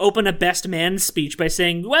 how you open a best man speech by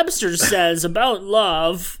saying, Webster says about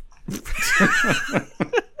love.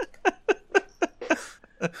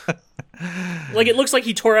 Like, it looks like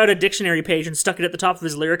he tore out a dictionary page and stuck it at the top of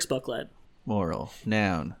his lyrics booklet. Moral,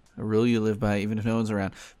 noun, a rule you live by even if no one's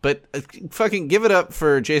around. But fucking give it up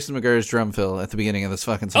for Jason McGurr's drum fill at the beginning of this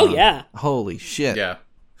fucking song. Oh, yeah. Holy shit. Yeah.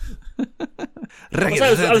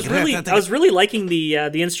 I was really liking the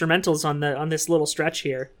instrumentals on this little stretch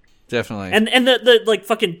here. Definitely. And the like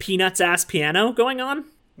fucking Peanuts ass piano going on.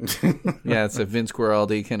 Yeah, it's a Vince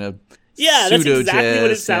Guaraldi kind of yeah, that's exactly what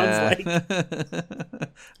it sounds like.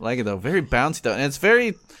 Like it though, very bouncy though, and it's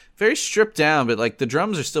very very stripped down. But like the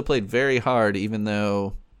drums are still played very hard, even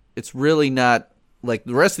though it's really not. Like,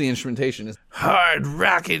 the rest of the instrumentation is hard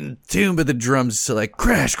rocking tune, but the drums still like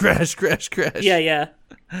crash, crash, crash, crash. Yeah.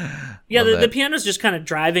 Yeah, the piano's just kind of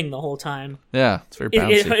driving the whole time. Yeah, it's very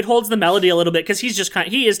bouncy. It holds the melody a little bit, because he is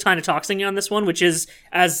kind of toxing on this one, which is,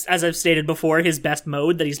 as I've stated before, his best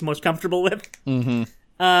mode that he's most comfortable with.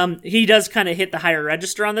 Mm-hmm. He does kind of hit the higher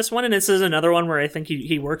register on this one, and this is another one where I think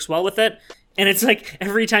he works well with it. And it's like,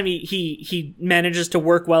 every time he manages to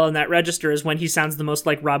work well in that register is when he sounds the most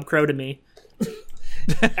like Rob Crow to me.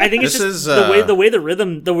 I think it's just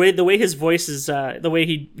the way his voice is, the way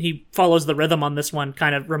he follows the rhythm on this one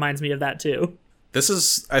kind of reminds me of that too. This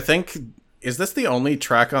is, I think, is this the only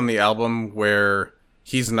track on the album where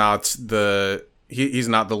he's not the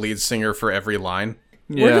lead singer for every line?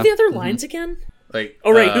 Yeah. What are the other lines again? Like,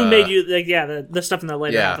 oh right, who made you? Like, yeah, the stuff in the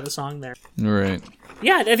later half of the song there. Right.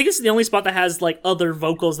 Yeah, I think it's the only spot that has like other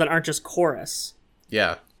vocals that aren't just chorus.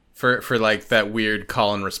 Yeah, for like that weird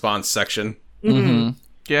call and response section. Mm-hmm.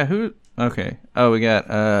 Yeah, who? Okay. Oh, we got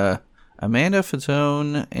Amanda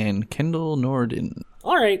Fazone and Kendall Norden.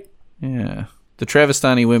 All right. Yeah. The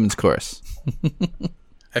Travistani women's chorus.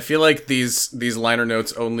 I feel like these liner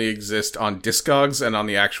notes only exist on Discogs and on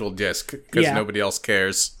the actual disc, because nobody else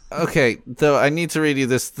cares. Okay, though I need to read you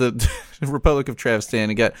this, the Republic of Travistan.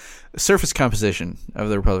 You got surface composition of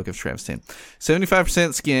the Republic of Travistan.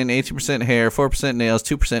 75% skin, 18% hair, 4% nails,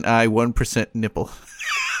 2% eye, 1% nipple.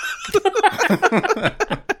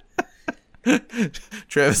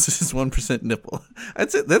 Travis is 1% nipple.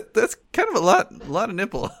 That's it. That's kind of a lot of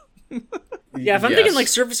nipple. Yeah, if I'm thinking like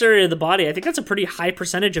surface area of the body, I think that's a pretty high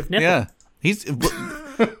percentage of nipple. Yeah, he's.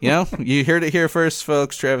 You heard it here first,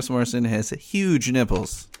 folks. Travis Morrison has huge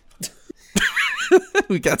nipples.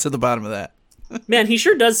 We got to the bottom of that. Man, he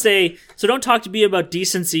sure does say, so don't talk to me about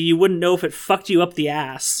decency. You wouldn't know if it fucked you up the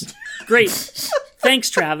ass. Great. Thanks,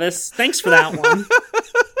 Travis. Thanks for that one.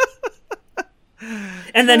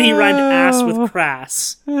 And then he rhymed ass with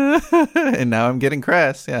crass. And now I'm getting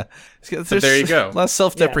crass. Yeah. But there you go. A lot of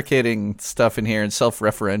self-deprecating stuff in here and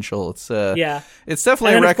self-referential. It's It's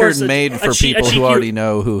definitely a then, of record course, made for people who already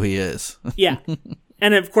know who he is. Yeah.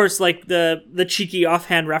 And of course, like the cheeky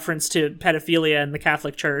offhand reference to pedophilia in the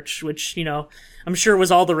Catholic Church, which, you know, I'm sure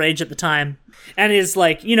was all the rage at the time, and is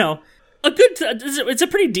like, you know, it's a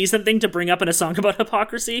pretty decent thing to bring up in a song about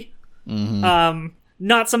hypocrisy. Mm-hmm.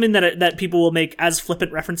 Not something that people will make as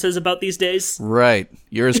flippant references about these days. Right.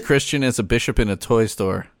 You're as Christian as a bishop in a toy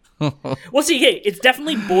store. Well, see, hey, it's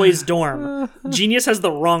definitely boys' dorm. Genius has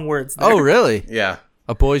the wrong words there. Oh, really? Yeah.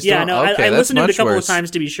 A boys' dorm? Yeah, no, okay, I listened to it a couple worse. of times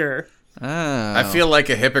to be sure. Oh. I feel like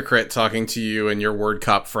a hypocrite talking to you and your word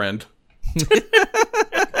cop friend.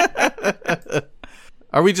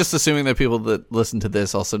 Are we just assuming that people that listen to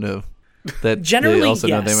this also know that generally, they also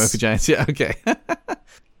know yes. they might be giants? Yeah, okay.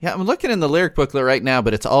 Yeah, I'm looking in the lyric booklet right now,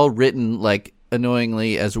 but it's all written, like,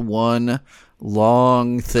 annoyingly as one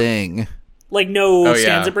long thing. Like no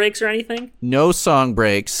stanza breaks or anything? No song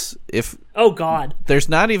breaks. Oh, God. There's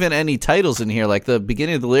not even any titles in here. Like, the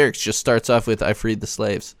beginning of the lyrics just starts off with, I freed the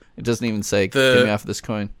slaves. It doesn't even say, get me off this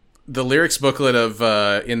coin. The lyrics booklet of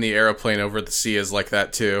In the Aeroplane Over the Sea is like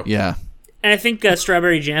that, too. Yeah. And I think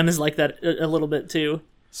Strawberry Jam is like that a little bit, too.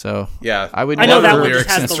 So, yeah, I would know that the one lyrics just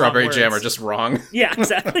has in the Strawberry wrong Jam are words. just wrong. Yeah,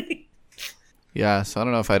 exactly. Yeah, so I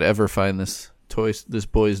don't know if I'd ever find this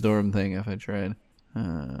boys' dorm thing if I tried.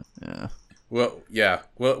 Yeah. Well, yeah,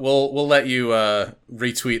 we'll let you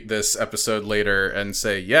retweet this episode later and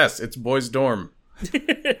say yes, it's Boys Dorm.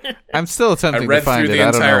 I'm still attempting I read to find through it. the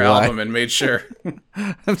I don't entire know why. album and made sure.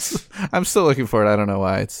 I'm still looking for it. I don't know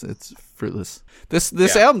why. It's fruitless.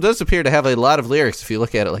 This album does appear to have a lot of lyrics if you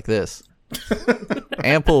look at it like this.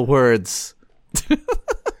 Ample words.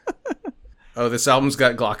 Oh, this album's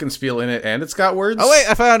got glockenspiel in it and it's got words? Oh, wait,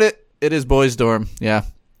 I found it. It is Boys' Dorm. Yeah.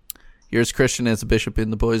 You're as Christian as a bishop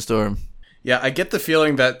in the Boys' Dorm. Yeah, I get the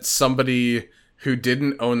feeling that somebody who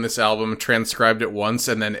didn't own this album transcribed it once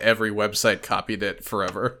and then every website copied it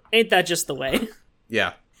forever. Ain't that just the way?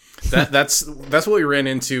 Yeah. That's what we ran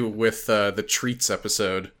into with the Treats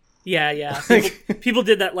episode. Yeah. People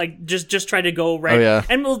did that, like, just try to go right. Oh, yeah.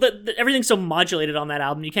 And well, everything's so modulated on that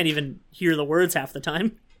album, you can't even hear the words half the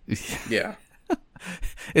time. Yeah.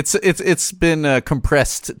 It's been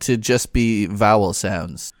compressed to just be vowel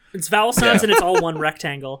sounds. It's vowel sounds and it's all one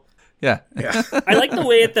rectangle. Yeah. I like the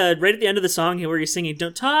way right at the end of the song here where you're singing,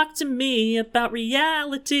 "Don't talk to me about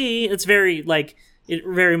reality." It's very, like, it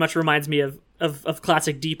very much reminds me of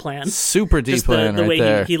classic D-Plan. Super D-Plan the right way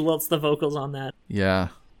there. he lilts the vocals on that. Yeah.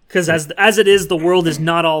 Because as it is, the world is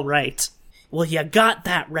not all right. Well, you got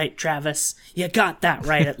that right, Travis. You got that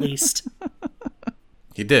right, at least.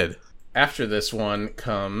 He did. After this one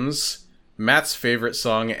comes Matt's favorite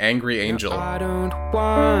song, Angry Angel. I don't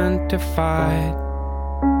want to fight.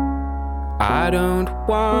 I don't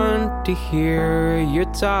want to hear your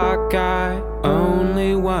talk. I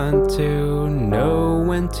only want to know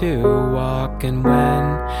when to walk and when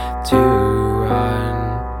to run.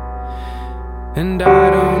 And I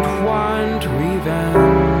don't want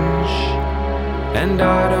revenge. And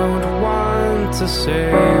I don't want to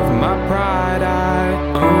save my pride. I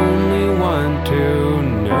only want to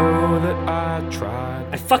know that I tried.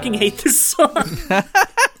 I fucking hate this song.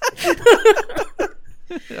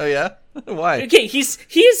 Oh, yeah? Why? Okay, he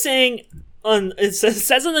is saying it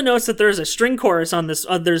says in the notes that there's a string chorus on this.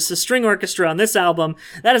 There's a string orchestra on this album.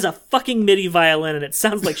 That is a fucking MIDI violin, and it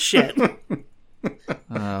sounds like shit.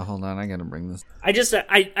 Hold on, I gotta bring this.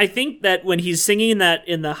 I think that when he's singing that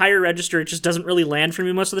in the higher register, it just doesn't really land for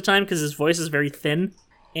me most of the time because his voice is very thin,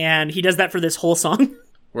 and he does that for this whole song.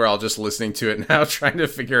 We're all just listening to it now, trying to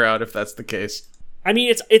figure out if that's the case. I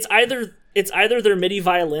mean, it's either their MIDI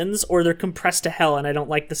violins or they're compressed to hell, and I don't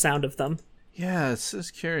like the sound of them. Yeah, it's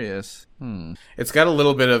just curious. It's got a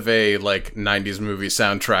little bit of a, like, 90s movie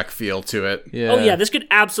soundtrack feel to it. Yeah. Oh yeah, this could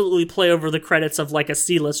absolutely play over the credits of like a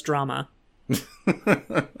C-list drama.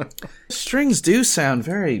 Strings do sound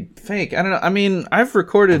very fake. I don't know. I mean, I've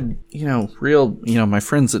recorded, my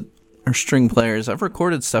friends that are string players, I've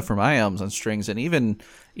recorded stuff for my albums on strings, and even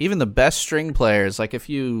the best string players, like, if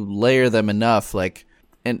you layer them enough, like,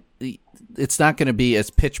 and it's not going to be as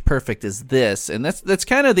pitch perfect as this. And that's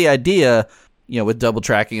kind of the idea, with double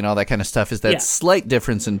tracking and all that kind of stuff, is that slight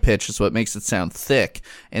difference in pitch is what makes it sound thick.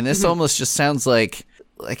 And this almost just sounds like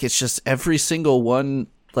it's just every single one.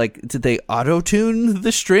 Like, did they auto-tune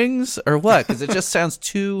the strings or what? Because it just sounds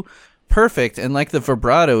too perfect, and like the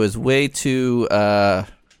vibrato is way too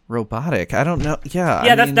robotic. I don't know. Yeah,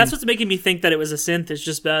 Yeah, that's what's making me think that it was a synth. It's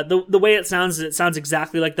just the way it sounds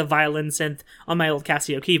exactly like the violin synth on my old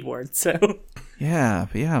Casio keyboard. So yeah.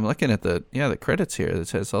 I'm looking at the credits here. It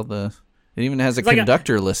says all the. It even has a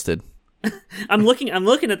conductor listed. I'm looking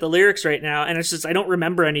at the lyrics right now, and it's just I don't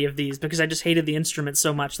remember any of these because I just hated the instrument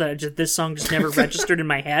so much that this song just never registered in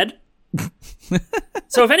my head.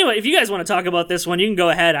 So if you guys want to talk about this one, you can go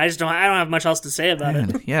ahead. I don't have much else to say about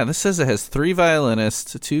it. Yeah, this says it has 3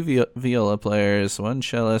 violinists, 2 viola players, 1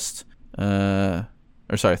 cellist, 2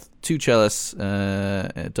 cellists,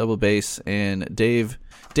 a double bass, and Dave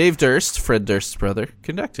Durst, Fred Durst's brother,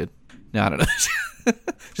 conducted. No, I don't know.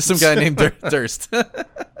 Just some guy named Durst.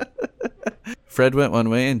 Fred went one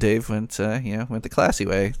way and Dave went the classy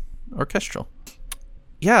way, orchestral.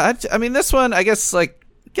 Yeah, I mean this one, I guess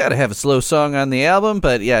gotta have a slow song on the album,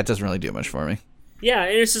 but yeah, it doesn't really do much for me. Yeah,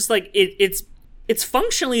 and it's just it's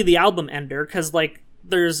functionally the album ender because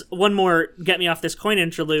there's one more "Get Me Off This Coin"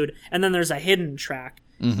 interlude, and then there's a hidden track.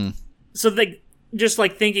 Mm-hmm. So just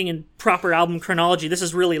thinking in proper album chronology, this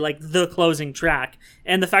is really the closing track,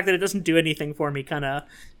 and the fact that it doesn't do anything for me kind of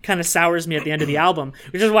sours me at the end of the album,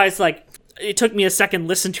 which is why it's it took me a second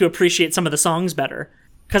listen to appreciate some of the songs better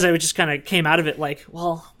because I just kind of came out of it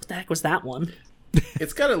well, what the heck was that one?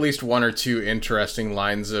 It's got at least 1 or 2 interesting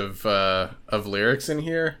lines of lyrics in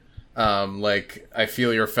here. I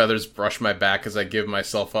feel your feathers brush my back as I give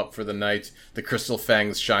myself up for the night. The crystal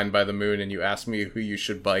fangs shine by the moon, and you ask me who you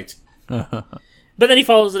should bite. But then he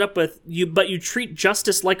follows it up with but you treat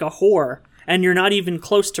justice like a whore, and you're not even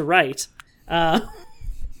close to right.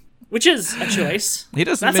 Which is a choice.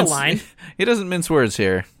 That's a line. He doesn't mince words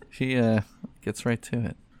here. He gets right to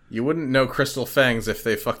it. You wouldn't know crystal fangs if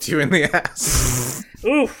they fucked you in the ass.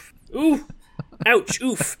 Oof. Ooh. Ouch.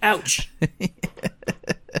 Oof. Ouch.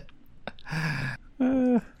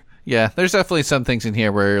 Yeah, there's definitely some things in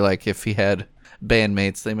here where, if he had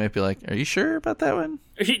bandmates, they might be like, are you sure about that one?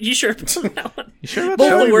 Are you sure about that one? You sure about both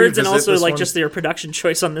that the one? words and also, just their production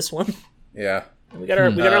choice on this one. Yeah. We got our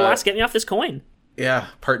last Get Me Off This Coin. Yeah,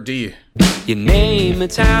 part D. You name a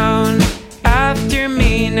town after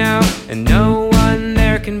me now, and no one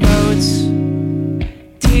there can vote.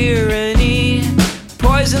 Tyranny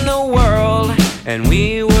poisoned the world, and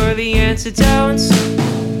we were the antidotes.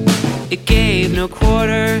 It gave no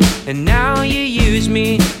quarter, and now you use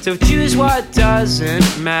me to choose what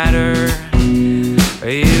doesn't matter.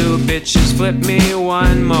 You bitches flip me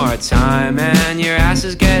one more time, and your ass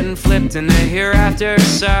is getting flipped in the hereafter.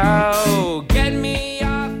 So get me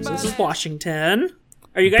off. So this is Washington.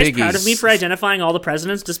 Are you guys proud of me for identifying all the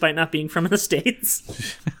presidents despite not being from the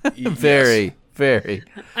States? Very, very.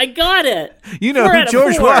 I got it. You know who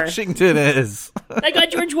George Washington is. I got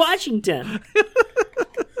George Washington.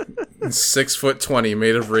 6'20",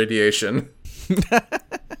 made of radiation.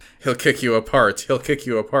 He'll kick you apart. He'll kick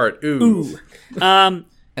you apart. Ooh.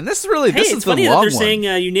 And this is really this is it's the funny long that they're one. saying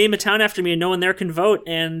you name a town after me and no one there can vote.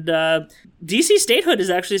 And DC statehood is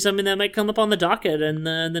actually something that might come up on the docket in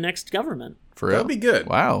the next government. For real? That'd be good.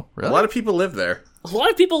 Wow, really? A lot of people live there. A lot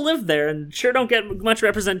of people live there and sure don't get much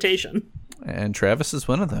representation. And Travis is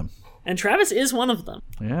one of them. And Travis is one of them.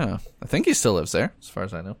 Yeah, I think he still lives there, as far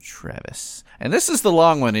as I know. Travis. And this is the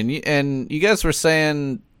long one, and you guys were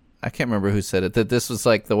saying, I can't remember who said it, that this was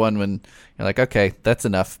the one when you're like, okay, that's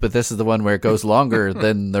enough, but this is the one where it goes longer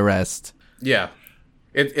than the rest. Yeah,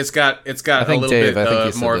 it's got a little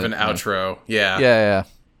bit more of an outro. Yeah.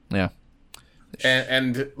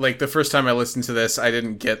 And the first time I listened to this, I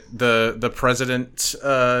didn't get the president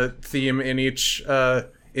theme in each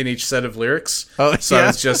set of lyrics. Oh, so yeah.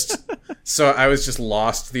 I was just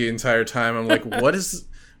lost the entire time. I'm like, what is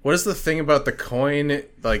the thing about the coin?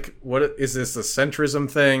 What is this, a centrism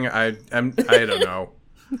thing? I don't know.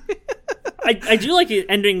 I do like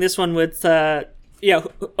ending this one with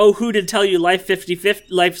oh, who did tell you life's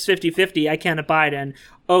 50-50? I can't abide. And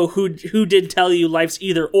oh, who did tell you life's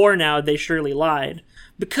either or now? They surely lied.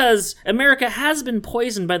 Because America has been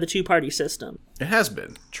poisoned by the two-party system. It has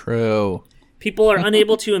been. True. People are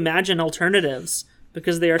unable to imagine alternatives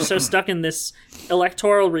because they are so stuck in this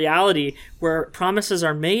electoral reality where promises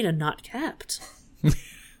are made and not kept.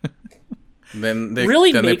 Then they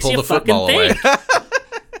makes pull you the football away.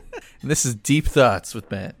 And this is Deep Thoughts with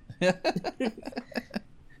Matt.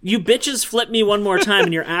 You bitches flip me one more time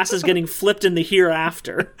and your ass is getting flipped in the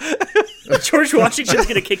hereafter. George Washington's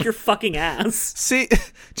gonna kick your fucking ass. See,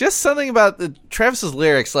 just something about Travis's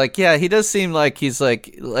lyrics, he does seem like he's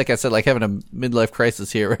like I said, having a midlife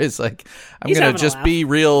crisis here, where he's he's gonna just be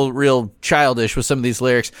real childish with some of these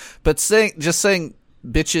lyrics. But saying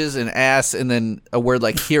bitches and ass, and then a word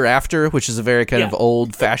like hereafter, which is a very kind of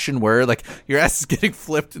old-fashioned word. Like, your ass is getting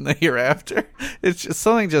flipped in the hereafter. It's just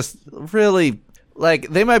something just really... Like,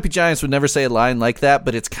 They Might Be Giants would never say a line like that,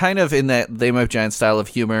 but it's kind of in that They Might Be Giants style of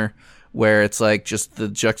humor where it's like just the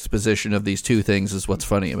juxtaposition of these two things is what's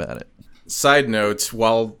funny about it. Side note,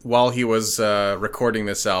 while he was recording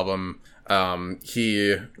this album,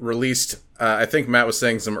 he released, I think Matt was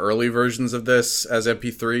saying, some early versions of this as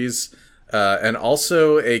MP3s, and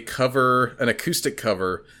also an acoustic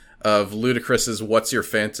cover of Ludacris's What's Your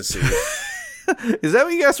Fantasy? Is that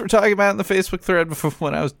what you guys were talking about in the Facebook thread before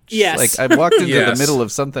when I was Yes. I walked into the middle of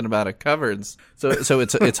something about a cover. So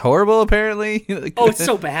it's horrible apparently. Oh, it's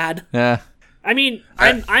so bad. Yeah. I mean,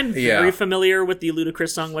 I'm very familiar with the Ludacris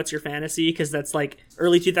song "What's Your Fantasy" because that's like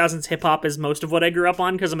early 2000s hip hop is most of what I grew up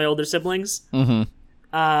on because of my older siblings. Mm-hmm.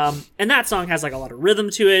 And that song has like a lot of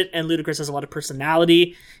rhythm to it, and Ludacris has a lot of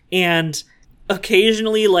personality, and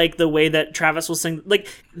occasionally like the way that Travis will sing, like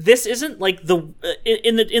this isn't like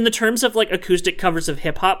in the terms of like acoustic covers of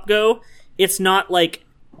hip hop go, it's not like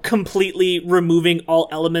completely removing all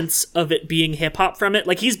elements of it being hip hop from it.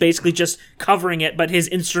 Like he's basically just covering it, but his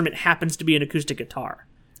instrument happens to be an acoustic guitar,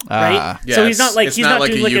 right? Yeah, so he's not like doing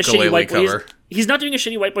like a shitty white boy cover. He's not doing a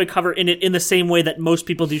shitty white boy cover in the same way that most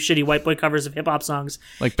people do shitty white boy covers of hip hop songs.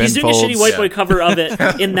 Like Ben he's doing Folds. a shitty white boy cover of it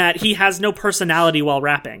in that he has no personality while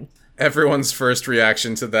rapping. Everyone's first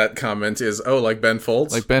reaction to that comment is, "Oh, like Ben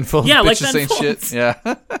Folds." Like Ben Folds. Yeah, like bitches Ben ain't Folds. shit.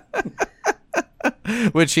 Yeah.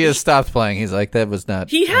 Which he has stopped playing. He's like, that was not.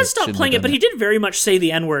 He has stopped playing it, but he did very much say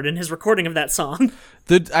the N-word in his recording of that song.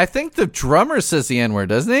 I think the drummer says the N-word,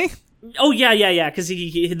 doesn't he? Oh yeah, because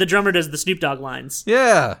the drummer does the Snoop Dogg lines.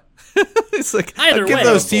 Yeah. It's like, Either I'll give way,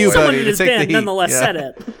 those to you, someone buddy. in his to take the band heat. nonetheless Yeah. said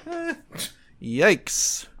it.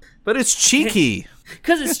 Yikes. But it's cheeky.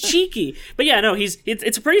 Because it's cheeky. But yeah, no,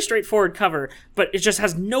 it's a pretty straightforward cover, but it just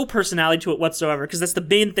has no personality to it whatsoever, because that's the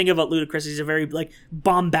main thing about Ludacris. He's a very, like,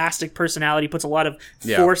 bombastic personality, puts a lot of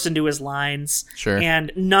force into his lines, Sure.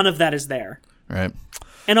 and none of that is there. Right.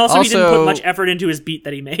 And also he didn't put much effort into his beat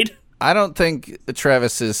that he made. I don't think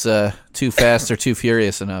Travis is too fast or too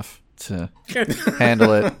furious enough to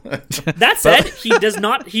handle it. That said, he does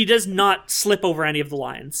not slip over any of the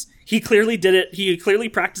lines. He clearly did it. He clearly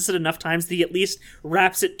practiced it enough times that he at least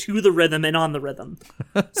raps it to the rhythm and on the rhythm.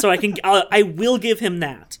 So I will give him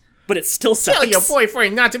that. But it still sucks. Tell your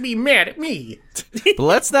boyfriend not to be mad at me. But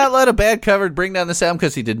let's not let a bad cover bring down this album,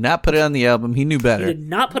 because he did not put it on the album. He knew better. He did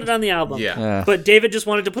not put it on the album. Yeah. But David just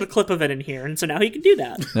wanted to put a clip of it in here, and so now he can do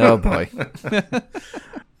that. Oh boy.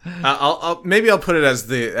 I'll put it as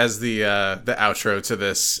the outro to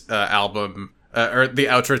this album, or the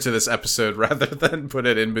outro to this episode, rather than put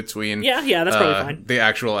it in between. Yeah, that's probably fine. The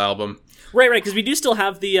actual album. Right, because we do still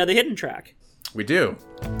have the hidden track. We do.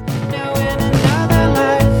 Now in another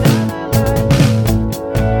life,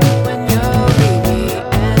 when you're baby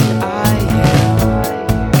and I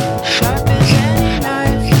am sharp as any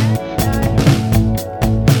knife,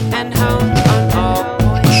 and hounds on all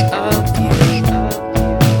points of view.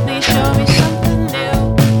 Please show me something new,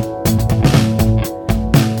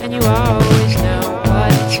 and you always know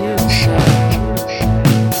what to say.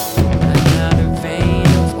 Another vein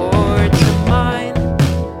of words of mine,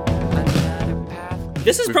 another path.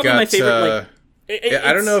 This is We've probably got, my favorite.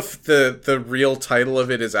 I don't know if the real title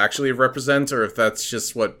of it is actually Represent, or if that's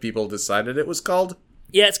just what people decided it was called.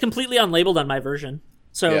 Yeah, it's completely unlabeled on my version.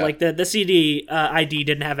 So Yeah. like the CD ID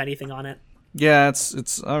didn't have anything on it. Yeah,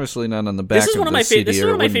 it's obviously not on the back is of one of the my CD, this is or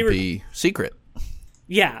one of my it wouldn't favorite- be secret.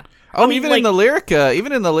 Yeah. Oh, I mean, even in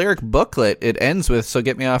the lyric booklet, it ends with "So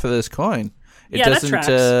get me off of this coin." It Yeah, that doesn't. tracks.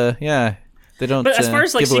 They don't. But as far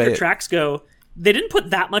as like give away secret it. tracks go, they didn't put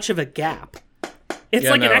that much of a gap. It's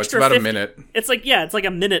Yeah, like no, an it's extra about a 50 minute. It's like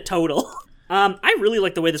a minute total. I really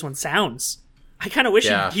like the way this one sounds. I kind of wish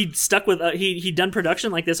Yeah. he'd stuck with he'd done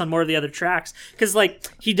production like this on more of the other tracks, because like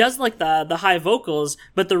he does like the high vocals,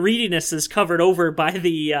 but the readiness is covered over by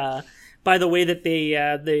the way that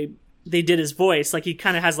they did his voice. Like he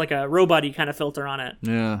kind of has like a robot-y kind of filter on it.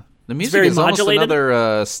 Yeah, the music very is almost modulated. another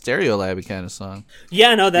Stereolab kind of song.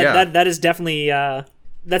 Yeah, no, Yeah. that is definitely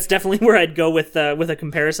that's definitely where I'd go with a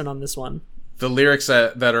comparison on this one. The lyrics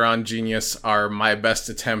that are on Genius are my best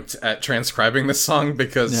attempt at transcribing this song,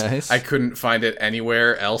 because Nice. I couldn't find it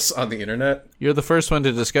anywhere else on the internet. You're the first one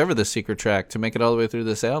to discover the secret track, to make it all the way through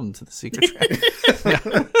this album to the secret track.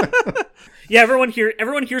 Yeah, everyone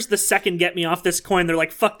hears the second "Get Me Off This Coin," they're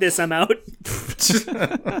like, "Fuck this, I'm out."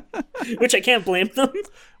 Which I can't blame them.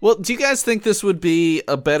 Well, do you guys think this would be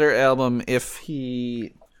a better album if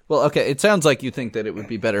he Well, okay, it sounds like you think that it would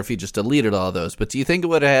be better if he just deleted all those, but do you think it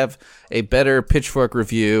would have a better Pitchfork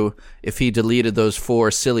review if he deleted those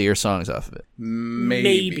 4 sillier songs off of it?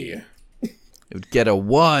 Maybe. It would get a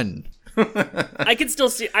 1. I could still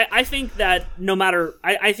see. I think that no matter.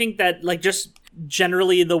 I think that like just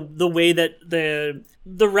generally the way that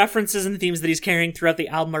the references and themes that he's carrying throughout the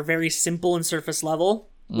album are very simple and surface level,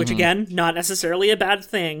 which again, not necessarily a bad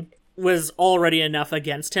thing, was already enough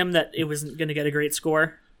against him that it wasn't going to get a great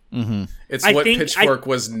score. It's what Pitchfork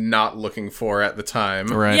was not looking for at the time.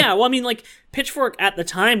 Right. Yeah, well, I mean, like, Pitchfork at the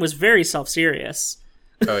time was very self-serious.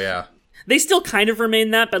 Oh, yeah. They still kind of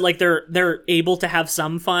remain that, but, like, they're able to have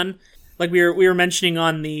some fun. Like, we were mentioning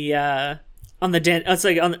on the Dan... It's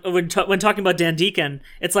like, when talking about Dan Deacon,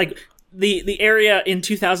 it's like, the area in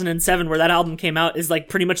 2007 where that album came out is, like,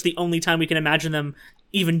 pretty much the only time we can imagine them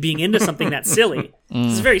even being into something that silly.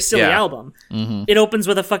 It's a very silly album. It opens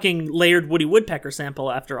with a fucking layered Woody Woodpecker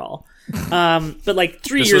sample, after all. But like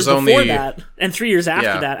 3 years before that, and 3 years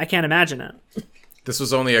after that, I can't imagine it. This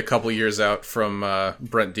was only a couple years out from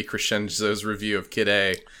Brent DiCrescenzo's review of Kid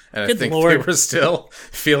A, and I think they were still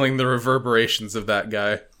feeling the reverberations of that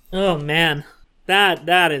guy. Oh man,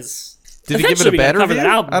 that is. Did he give it a bad review? That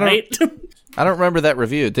album, right? I don't remember that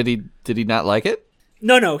review. Did he not like it?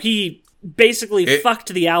 No, he basically fucked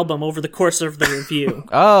the album over the course of the review.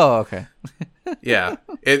 Oh, okay. Yeah,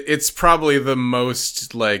 it's probably the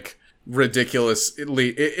most like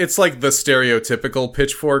it's like the stereotypical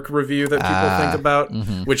Pitchfork review that people think about,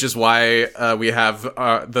 which is why we have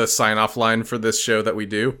the sign-off line for this show that we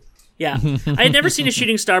do. Yeah. I had never seen a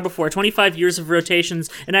shooting star before, 25 years of rotations,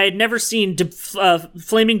 and I had never seen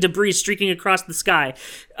flaming debris streaking across the sky.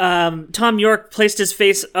 Tom York placed his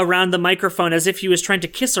face around the microphone as if he was trying to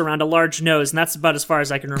kiss around a large nose, and that's about as far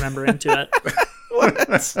as I can remember into it.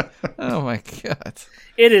 What? Oh my god.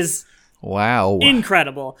 It is Whew.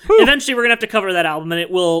 incredible. Eventually we're going to have to cover that album, and it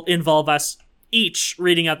will involve us each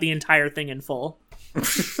reading out the entire thing in full.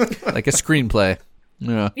 Like a screenplay.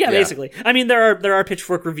 Yeah, basically. I mean, there are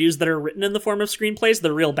Pitchfork reviews that are written in the form of screenplays.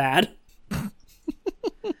 They're real bad. The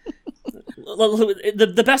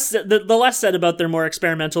less said about their more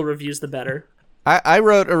experimental reviews, the better. I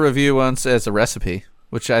wrote a review once as a recipe,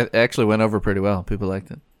 which I actually went over pretty well. People liked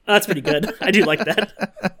it. Oh, that's pretty good. I do like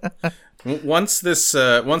that. Once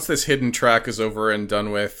this hidden track is over and done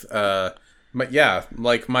with, but yeah,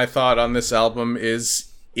 like my thought on this album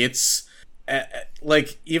is it's.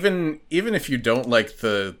 Like even if you don't like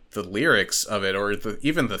the lyrics of it or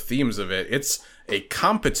even the themes of it, it's a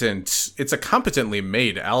competently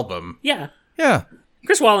made album. Yeah.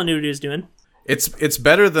 Chris Wallen knew what he was doing. It's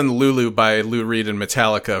better than Lulu by Lou Reed and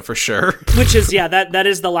Metallica for sure. Which is that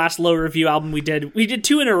is the last low review album we did. We did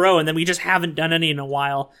 2 in a row, and then we just haven't done any in a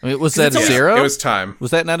while. I mean, was that a 0? It was time.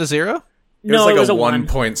 Was that not a 0? It was a 1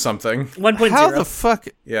 point something. 1.0. How the fuck?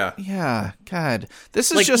 Yeah. Yeah. God, this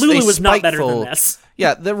is like, just Lulu a was spiteful. Not better than this.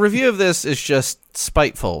 Yeah, the review of this is just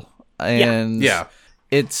spiteful, and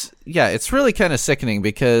it's really kind of sickening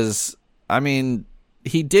because I mean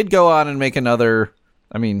he did go on and make another.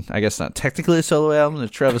 I mean, I guess not technically a solo album, the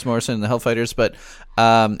Travis Morrison and the Hellfighters, but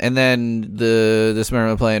and then the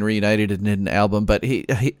Dismemberment Plan reunited in an album. But he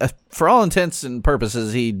for all intents and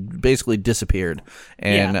purposes, he basically disappeared.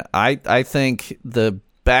 And I think the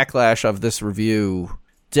backlash of this review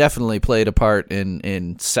definitely played a part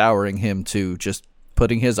in souring him to just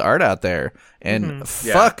putting his art out there. And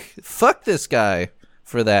fuck this guy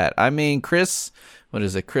for that. I mean, Chris. What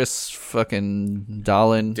is it? Chris fucking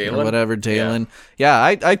Dahlen or whatever. Dahlen. Yeah,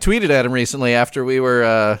 I tweeted at him recently after we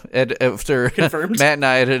were after Matt and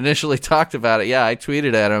I had initially talked about it. Yeah, I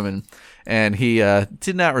tweeted at him and he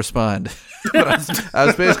did not respond. But I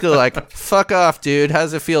was basically like, "Fuck off, dude. How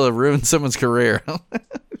does it feel to ruin someone's career?"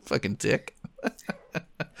 Fucking dick.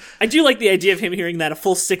 I do like the idea of him hearing that a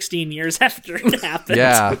full 16 years after it happened.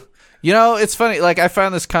 Yeah, you know, it's funny. Like I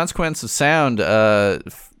found this Consequence of Sound on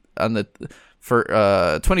the. For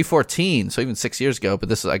 2014, so even 6 years ago, but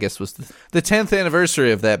this, I guess, was the 10th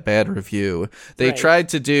anniversary of that bad review. They tried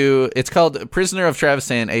to do, it's called Prisoner of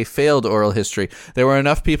Travistan, a failed oral history. There were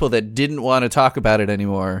enough people that didn't want to talk about it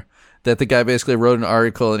anymore that the guy basically wrote an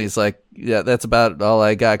article and he's like, yeah, that's about all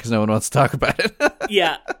I got because no one wants to talk about it.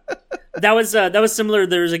 Yeah. That was similar.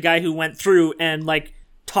 There was a guy who went through and like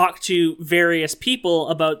talked to various people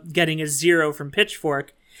about getting a 0 from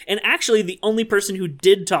Pitchfork. And actually, the only person who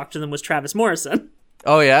did talk to them was Travis Morrison.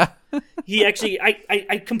 Oh, yeah? He actually...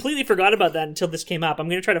 I completely forgot about that until this came up. I'm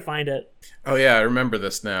going to try to find it. Oh, yeah, I remember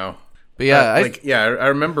this now. But yeah, I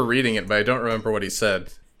remember reading it, but I don't remember what he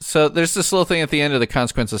said. So there's this little thing at the end of the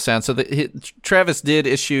Consequence of Sound. So Travis did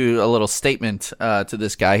issue a little statement to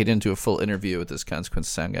this guy. He didn't do a full interview with this Consequence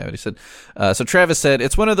of Sound guy, but he said, so Travis said,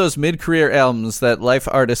 it's one of those mid-career albums that life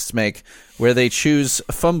artists make where they choose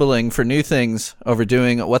fumbling for new things over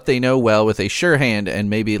doing what they know well with a sure hand and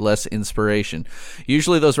maybe less inspiration.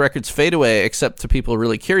 Usually those records fade away except to people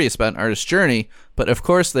really curious about an artist's journey, but of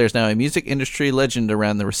course there's now a music industry legend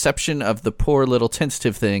around the reception of the poor little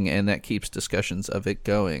tentative thing, and that keeps discussions of it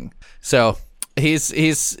going. So he's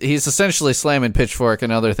essentially slamming Pitchfork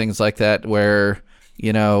and other things like that where,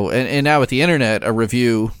 you know, and now with the internet, a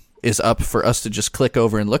review is up for us to just click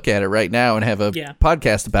over and look at it right now and have a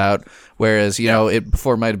podcast about, whereas, you know, it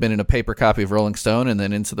before might have been in a paper copy of Rolling Stone and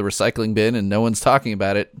then into the recycling bin and no one's talking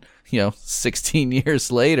about it, you know, 16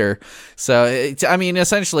 years later. So, I mean,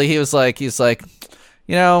 essentially he's like, you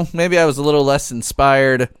know, maybe I was a little less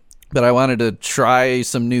inspired, but I wanted to try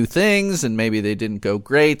some new things and maybe they didn't go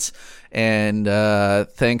great. And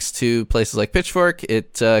thanks to places like Pitchfork,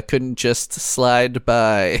 it couldn't just slide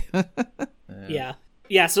by.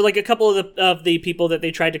 Yeah, so like a couple of the people that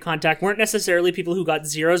they tried to contact weren't necessarily people who got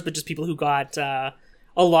zeros, but just people who got a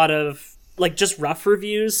lot of like just rough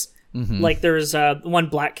reviews. Mm-hmm. Like there's one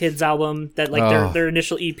Black Kids album that like their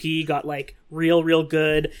initial EP got like real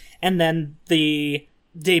good, and then the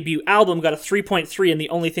debut album got a 3.3, and the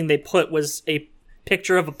only thing they put was a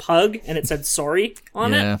picture of a pug, and it said sorry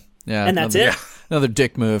on it. Yeah, and that's it. Another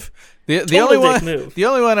dick move. The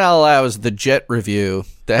only one I'll allow is the Jet review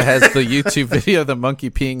that has the YouTube video of the monkey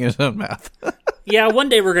peeing in his own mouth. Yeah, one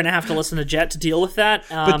day we're gonna have to listen to Jet to deal with that.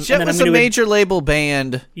 But Jet was a major label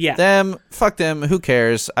band. Yeah, fuck them. Who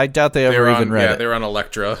cares? I doubt they ever even read it. Yeah, they were on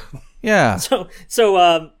Elektra. Yeah. So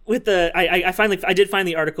with the I did find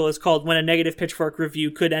the article. It's called "When a Negative Pitchfork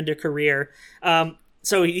Review Could End a Career."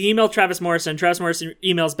 So he emailed Travis Morrison. Travis Morrison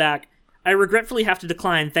emails back, "I regretfully have to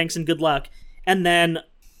decline. Thanks and good luck." And then,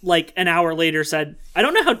 like an hour later, said, "I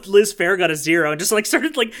don't know how Liz Phair got a 0," and just like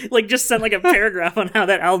started like just sent like a paragraph on how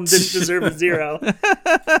that album didn't deserve a 0.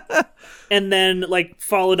 And then like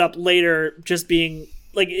followed up later, just being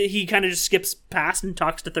like he kind of just skips past and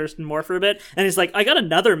talks to Thurston Moore for a bit, and he's like, "I got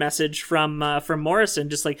another message from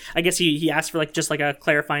Morrison, just like I guess he asked for like just like a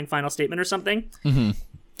clarifying final statement or something." Mm-hmm.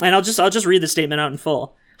 And I'll just read the statement out in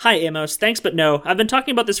full. "Hi, Amos. Thanks, but no. I've been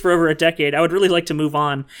talking about this for over a decade. I would really like to move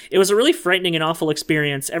on. It was a really frightening and awful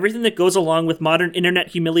experience. Everything that goes along with modern internet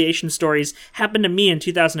humiliation stories happened to me in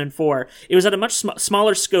 2004. It was at a much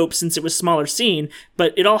smaller scope since it was smaller scene,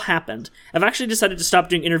 but it all happened. I've actually decided to stop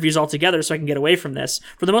doing interviews altogether so I can get away from this.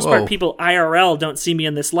 For the most part, people IRL don't see me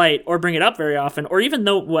in this light or bring it up very often or even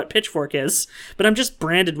know what Pitchfork is. But I'm just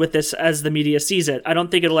branded with this as the media sees it. I don't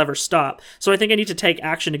think it'll ever stop. So I think I need to take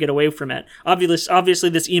action to get away from it. Obviously,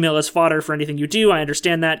 this email is fodder for anything you do. I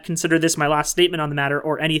understand that. Consider this my last statement on the matter,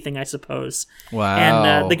 or anything, I suppose." Wow.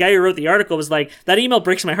 And the guy who wrote the article was like, "That email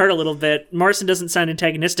breaks my heart a little bit. Morrison doesn't sound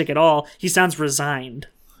antagonistic at all. He sounds resigned."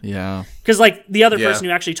 Yeah. Because like the other person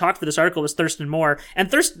who actually talked for this article was Thurston Moore, and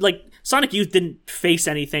Sonic Youth didn't face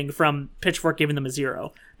anything from Pitchfork giving them a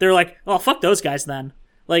 0. They're like, "Oh, fuck those guys then."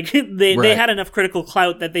 Like they had enough critical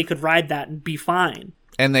clout that they could ride that and be fine.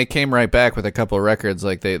 And they came right back with a couple of records.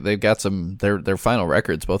 Like they've got some their final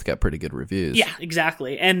records both got pretty good reviews. Yeah,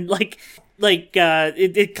 exactly. And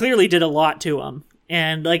it clearly did a lot to them.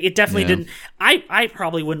 And like it definitely didn't. I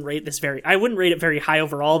probably wouldn't rate this I wouldn't rate it very high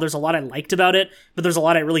overall. There's a lot I liked about it, but there's a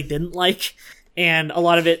lot I really didn't like, and a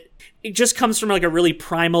lot of it just comes from like a really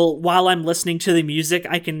primal. While I'm listening to the music,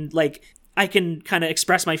 I can kind of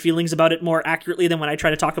express my feelings about it more accurately than when I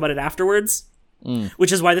try to talk about it afterwards.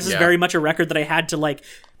 Which is why this is very much a record that I had to like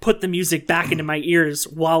put the music back into my ears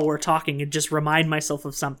while we're talking and just remind myself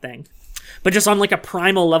of something. But just on like a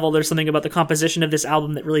primal level, there's something about the composition of this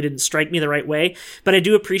album that really didn't strike me the right way. But I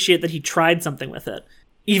do appreciate that he tried something with it,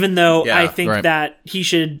 even though I think that he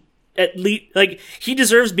should at least like he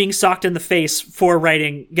deserves being socked in the face for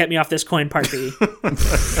writing "Get Me Off This Coin" Part B.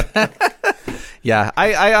 Yeah,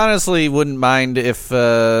 I honestly wouldn't mind if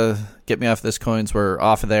 "Get Me Off This Coins" were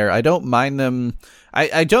off of there. I don't mind them.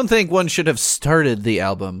 I don't think one should have started the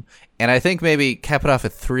album, and I think maybe cap it off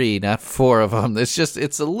at 3, not 4 of them.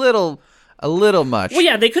 It's a little much. Well,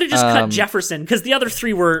 yeah, they could have just cut Jefferson, because the other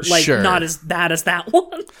 3 were like not as bad as that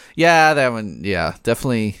one. Yeah, that one. Yeah,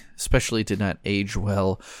 definitely. Especially did not age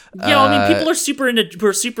well. Yeah, I mean, people are super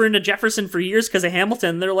into Jefferson for years because of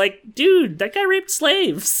Hamilton. They're like, dude, that guy raped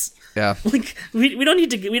slaves. Yeah, like we don't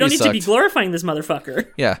need to be glorifying this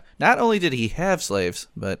motherfucker. Yeah, not only did he have slaves,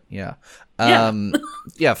 but yeah,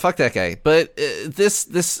 fuck that guy. But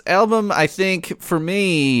this album, I think for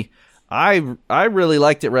me, I really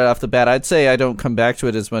liked it right off the bat. I'd say I don't come back to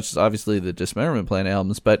it as much as obviously the Dismemberment Plan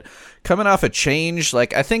albums, but coming off a Change,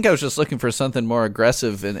 like I think I was just looking for something more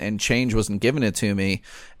aggressive, and Change wasn't giving it to me,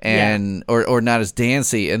 and or not as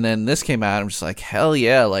dancey. And then this came out, I'm just like, hell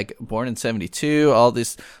yeah! Like Born in '72, all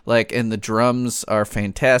this, like, and the drums are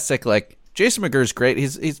fantastic. Like Jason McGurr's great.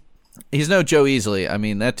 He's no Joe Easley. I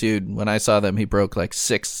mean, that dude, when I saw them, he broke like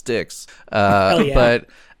 6 sticks. But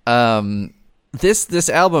this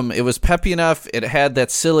album, it was peppy enough. It had that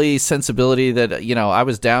silly sensibility that, you know, I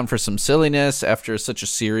was down for some silliness after such a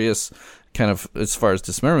serious kind of, as far as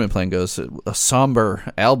Dismemberment Plan goes, a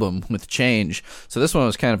somber album with Change. So this one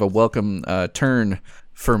was kind of a welcome turn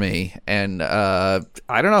for me. And I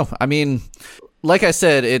don't know. I mean, like I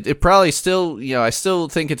said, it probably still, you know, I still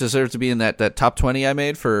think it deserves to be in that top 20 I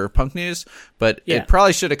made for Punk News, but it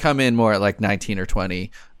probably should have come in more at like 19 or 20.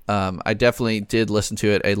 I definitely did listen to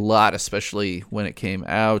it a lot, especially when it came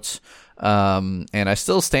out, and I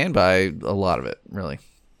still stand by a lot of it, really.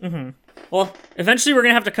 Mm-hmm. Well, eventually we're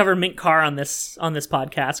gonna have to cover Mink Car on this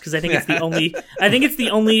podcast, because I think it's the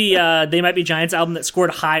only They Might Be Giants album that scored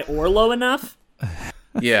high or low enough.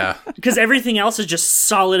 Yeah, because everything else is just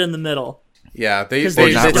solid in the middle. Yeah, they don't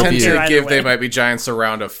tend to care give either way. They Might Be Giants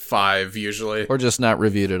around a 5 usually, or just not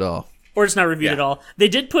reviewed at all. Or it's not reviewed at all. They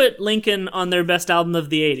did put Lincoln on their best album of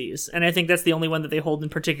the 80s, and I think that's the only one that they hold in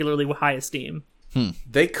particularly high esteem.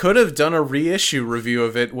 They could have done a reissue review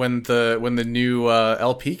of it when the new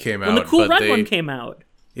LP came out. When the Cool Red one came out.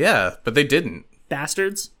 Yeah, but they didn't.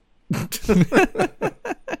 Bastards.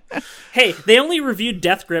 Hey, they only reviewed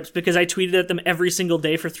Death Grips because I tweeted at them every single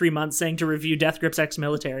day for 3 months saying to review Death Grips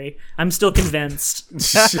ex-military. I'm still convinced.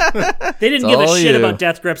 They didn't give a shit about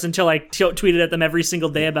Death Grips until I tweeted at them every single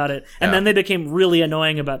day about it. And then they became really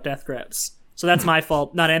annoying about Death Grips. So that's my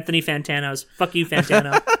fault, not Anthony Fantano's. Fuck you,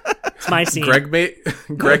 Fantano. It's my scene.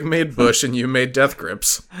 Greg made Bush and you made Death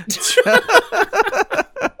Grips.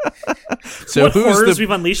 So what horrors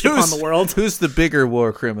we've unleashed upon the world. Who's the bigger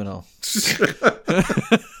war criminal?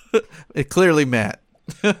 It clearly Matt.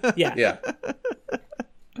 Yeah.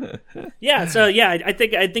 So I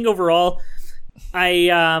think overall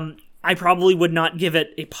I probably would not give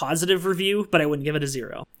it a positive review, but I wouldn't give it a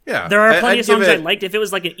 0. Yeah. There are plenty of songs I liked. If it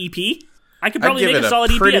was like an EP, I could probably make a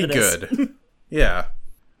solid EP out of this. Good. Yeah.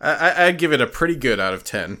 I'd give it a pretty good out of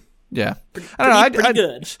 10. Yeah. I don't know. Pretty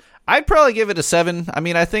good. I'd probably give it a 7. I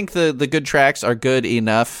mean, I think the good tracks are good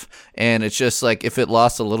enough, and it's just like if it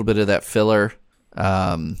lost a little bit of that filler,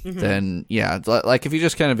 then yeah, like if you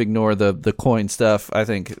just kind of ignore the coin stuff, I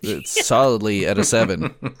think it's solidly at a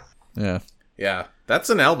 7. Yeah, that's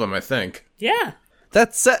an album, I think. Yeah,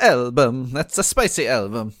 that's an album. That's a spicy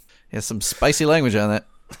album. Yeah, some spicy language on that.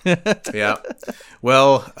 Yeah.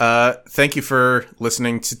 Well, thank you for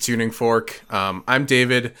listening to Tuning Fork. I'm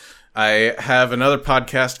David. I have another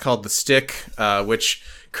podcast called The Stick, which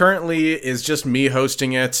currently is just me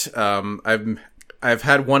hosting it. I've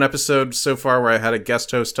had one episode so far where I had a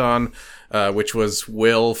guest host on, which was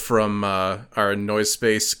Will from our Noise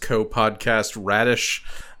Space co-podcast Radish.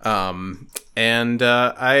 And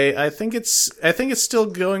I think it's still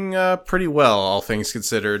going pretty well, all things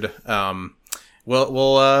considered.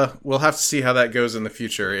 We'll have to see how that goes in the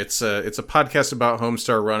future. It's a podcast about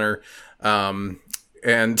Homestar Runner.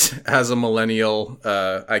 And as a millennial,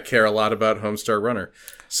 I care a lot about Homestar Runner.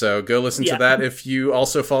 So go listen to that if you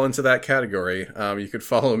also fall into that category. You could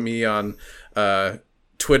follow me on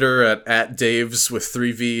Twitter at Daves with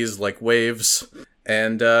 3 V's like waves.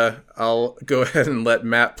 And I'll go ahead and let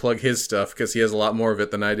Matt plug his stuff because he has a lot more of it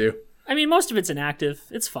than I do. I mean, most of it's inactive.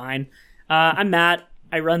 It's fine. I'm Matt.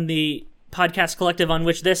 I run the podcast collective on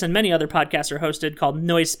which this and many other podcasts are hosted called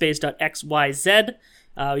Noisespace.xyz.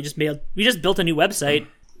 We just built a new website.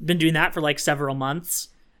 Been doing that for like several months.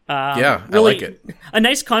 Really, I like it. A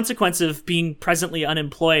nice consequence of being presently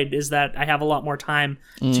unemployed is that I have a lot more time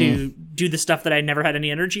to do the stuff that I never had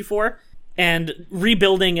any energy for. And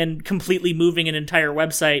rebuilding and completely moving an entire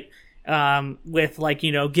website with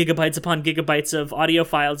gigabytes upon gigabytes of audio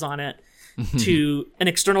files on it to an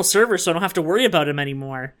external server, so I don't have to worry about them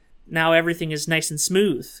anymore. Now everything is nice and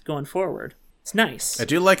smooth going forward. It's nice. I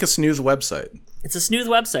do like a snooze website. It's a snooze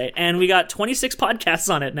website, and we got 26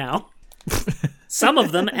 podcasts on it now. Some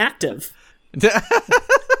of them active.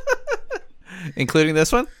 Including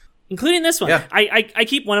this one? Including this one. Yeah. I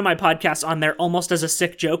keep one of my podcasts on there almost as a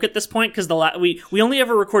sick joke at this point, because we only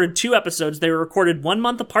ever recorded 2 episodes. They were recorded 1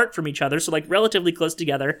 month apart from each other, so like relatively close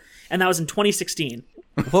together, and that was in 2016.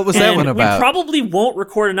 What was that one about? We probably won't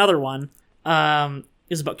record another one.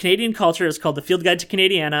 is about Canadian culture. It's called The Field Guide to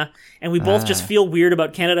Canadiana, and we both just feel weird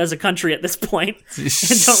about Canada as a country at this point and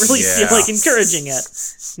don't really feel like encouraging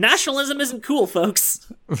it. Nationalism isn't cool,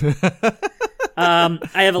 folks. I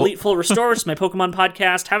have Elite Full Restore, my Pokemon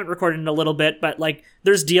podcast. Haven't recorded in a little bit, but like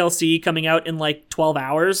there's DLC coming out in like 12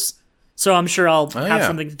 hours, so I'm sure I'll have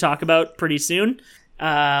something to talk about pretty soon.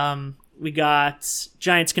 We got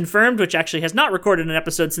Giants Confirmed, which actually has not recorded an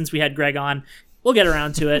episode since we had Greg on. We'll get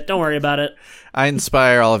around to it. Don't worry about it. I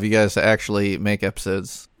inspire all of you guys to actually make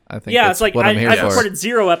episodes. I think it's like I've recorded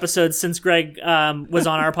 0 episodes since Greg was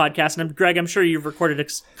on our podcast. And Greg, I'm sure you've recorded a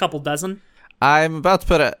couple dozen. I'm about to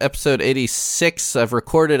put out episode 86. I've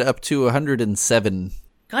recorded up to 107.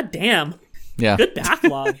 God damn. Yeah. Good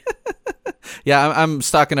backlog. Yeah, I'm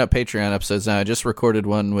stocking up Patreon episodes now. I just recorded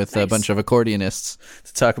one with a bunch of accordionists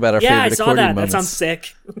to talk about our favorite accordion moments. That sounds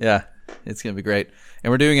sick. Yeah, it's going to be great. And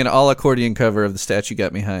we're doing an all-accordion cover of The Statue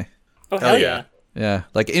Got Me High. Oh, hell yeah. Yeah,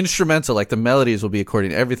 like instrumental, like the melodies will be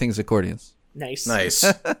accordion. Everything's accordions. Nice.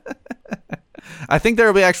 I think there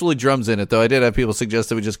will be actually drums in it, though. I did have people suggest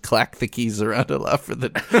that we just clack the keys around a lot for the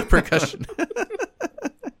percussion.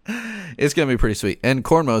 It's going to be pretty sweet. And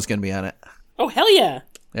Cornmo is going to be on it. Oh, hell yeah.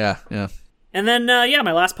 Yeah. And then,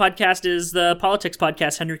 my last podcast is the politics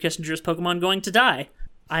podcast, Henry Kissinger's Pokemon Going to Die.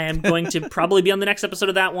 I am going to probably be on the next episode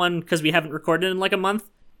of that one because we haven't recorded in like a month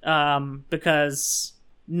because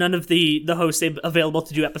none of the hosts available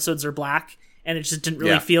to do episodes are black, and it just didn't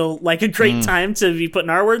really feel like a great time to be putting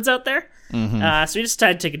our words out there. So we just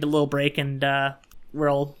decided to take a little break, and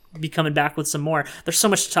we'll be coming back with some more. There's so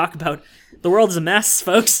much to talk about. The world is a mess,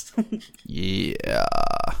 folks. Yeah.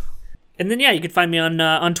 And then, you can find me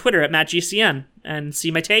on Twitter at MattGCN and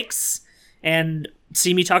see my takes and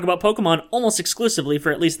see me talk about Pokemon almost exclusively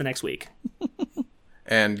for at least the next week.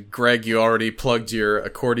 And Greg, you already plugged your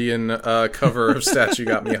accordion cover of Statue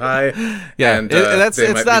Got Me High. Yeah, and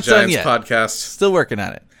it's not done yet. Podcast. Still working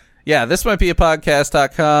on it. Yeah, this might be a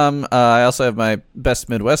podcast.com. I also have my Best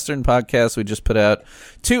Midwestern podcast. We just put out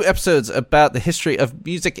 2 episodes about the history of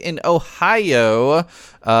music in Ohio.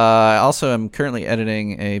 I also am currently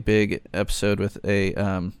editing a big episode with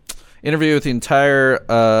a interview with the entire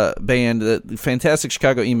band, the fantastic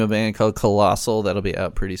Chicago emo band called Colossal. That'll be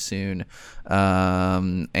out pretty soon.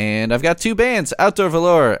 And I've got 2 bands, Outdoor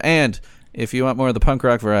Velour, and if you want more of the punk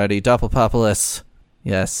rock variety, Doppelpopulis.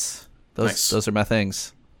 Yes, those are my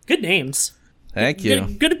things. Good names. Thank you.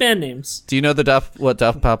 Good band names. Do you know what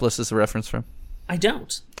Doppelpopulis is a reference from? I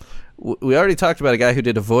don't. We already talked about a guy who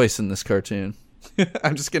did a voice in this cartoon.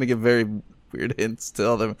 I'm just going to give very weird hints to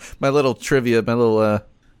all them. My little trivia, my little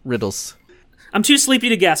riddles. I'm too sleepy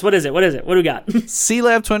to guess. What is it? What do we got?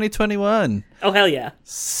 C-Lab 2021. Oh, hell yeah.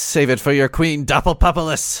 Save it for your queen,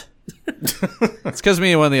 Doppelpopulis. It's because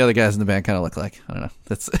me and one of the other guys in the band kind of look like. I don't know.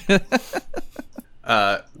 That's...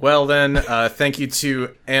 Well then, thank you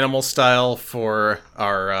to Animal Style for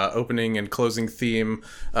our opening and closing theme,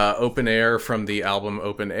 Open Air, from the album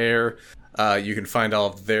Open Air. You can find all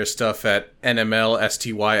of their stuff at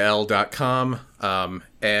nmlstyl.com.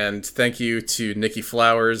 And thank you to Nikki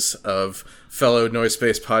Flowers of fellow Noise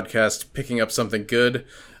Space Podcast, Picking Up Something Good,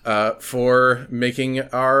 for making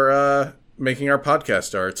our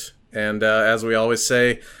podcast art. And as we always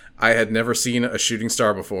say, I had never seen a shooting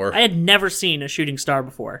star before. I had never seen a shooting star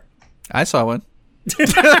before. I saw one.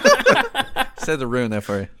 Said to ruin that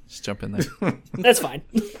for you. Just jump in there. That's fine.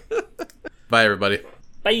 Bye, everybody.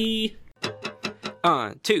 Bye.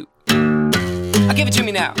 1, 2. Give it to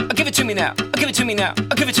me now. Give it to me now. Give it to me now.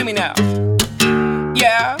 Give it to me now.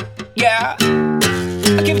 Yeah.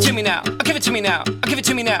 Give it to me now. Give it to me now. Give it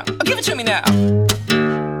to me now. Give it to me now.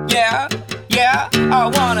 Yeah. I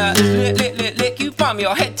wanna lick you from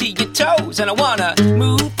your head to your toes, and I wanna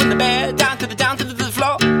move from the bed down to the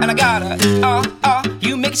floor, and I gotta,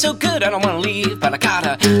 you make it so good, I don't wanna leave, but I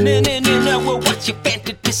gotta, no, well, what's your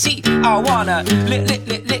fantasy? I wanna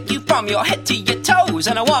lick you from your head to your toes,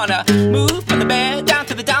 and I wanna move from the bed down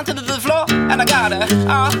to the floor, and I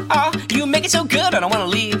gotta, you make it so good, I don't wanna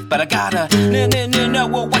leave, but I gotta, no,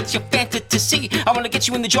 well, what's your fantasy? I wanna get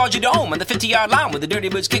you in the Georgia Dome on the 50-yard line with the Dirty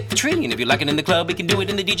Birds kick the tree, and if you like it in the club, we can do it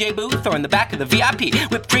in the DJ booth or in the back of the VIP.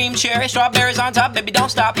 Whipped cream, cherry, strawberries on top, baby, don't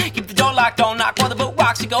stop. Keep the door locked, don't knock while the boat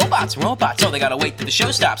rocks. You go bots and robots, so they gotta wait till the show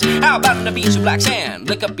stops. How about on the beach with black sand?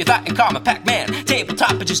 Lick up your thigh and call my Pac-Man.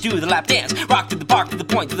 Tabletop and just do the lap dance. Rock to the park, to the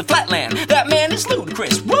point, to the flatland. That man is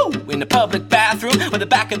ludicrous, woo! In the public bathroom or the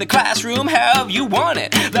back of the classroom. however you want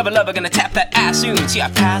it. Lover, gonna tap that ass soon. See, I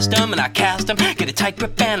passed them and I cast them. Get a tight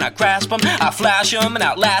grip and I grasp them. I flash them and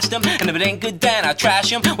outlast them. And if it ain't good, then I trash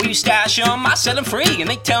them. Will you stash them? I set them free. And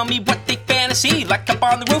they tell me what they fantasy. Like up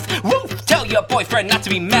on the roof. Tell your boyfriend not to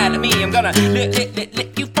be mad at me. I'm gonna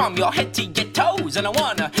lick you from your head to your toes. And I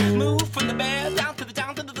wanna move from the bed down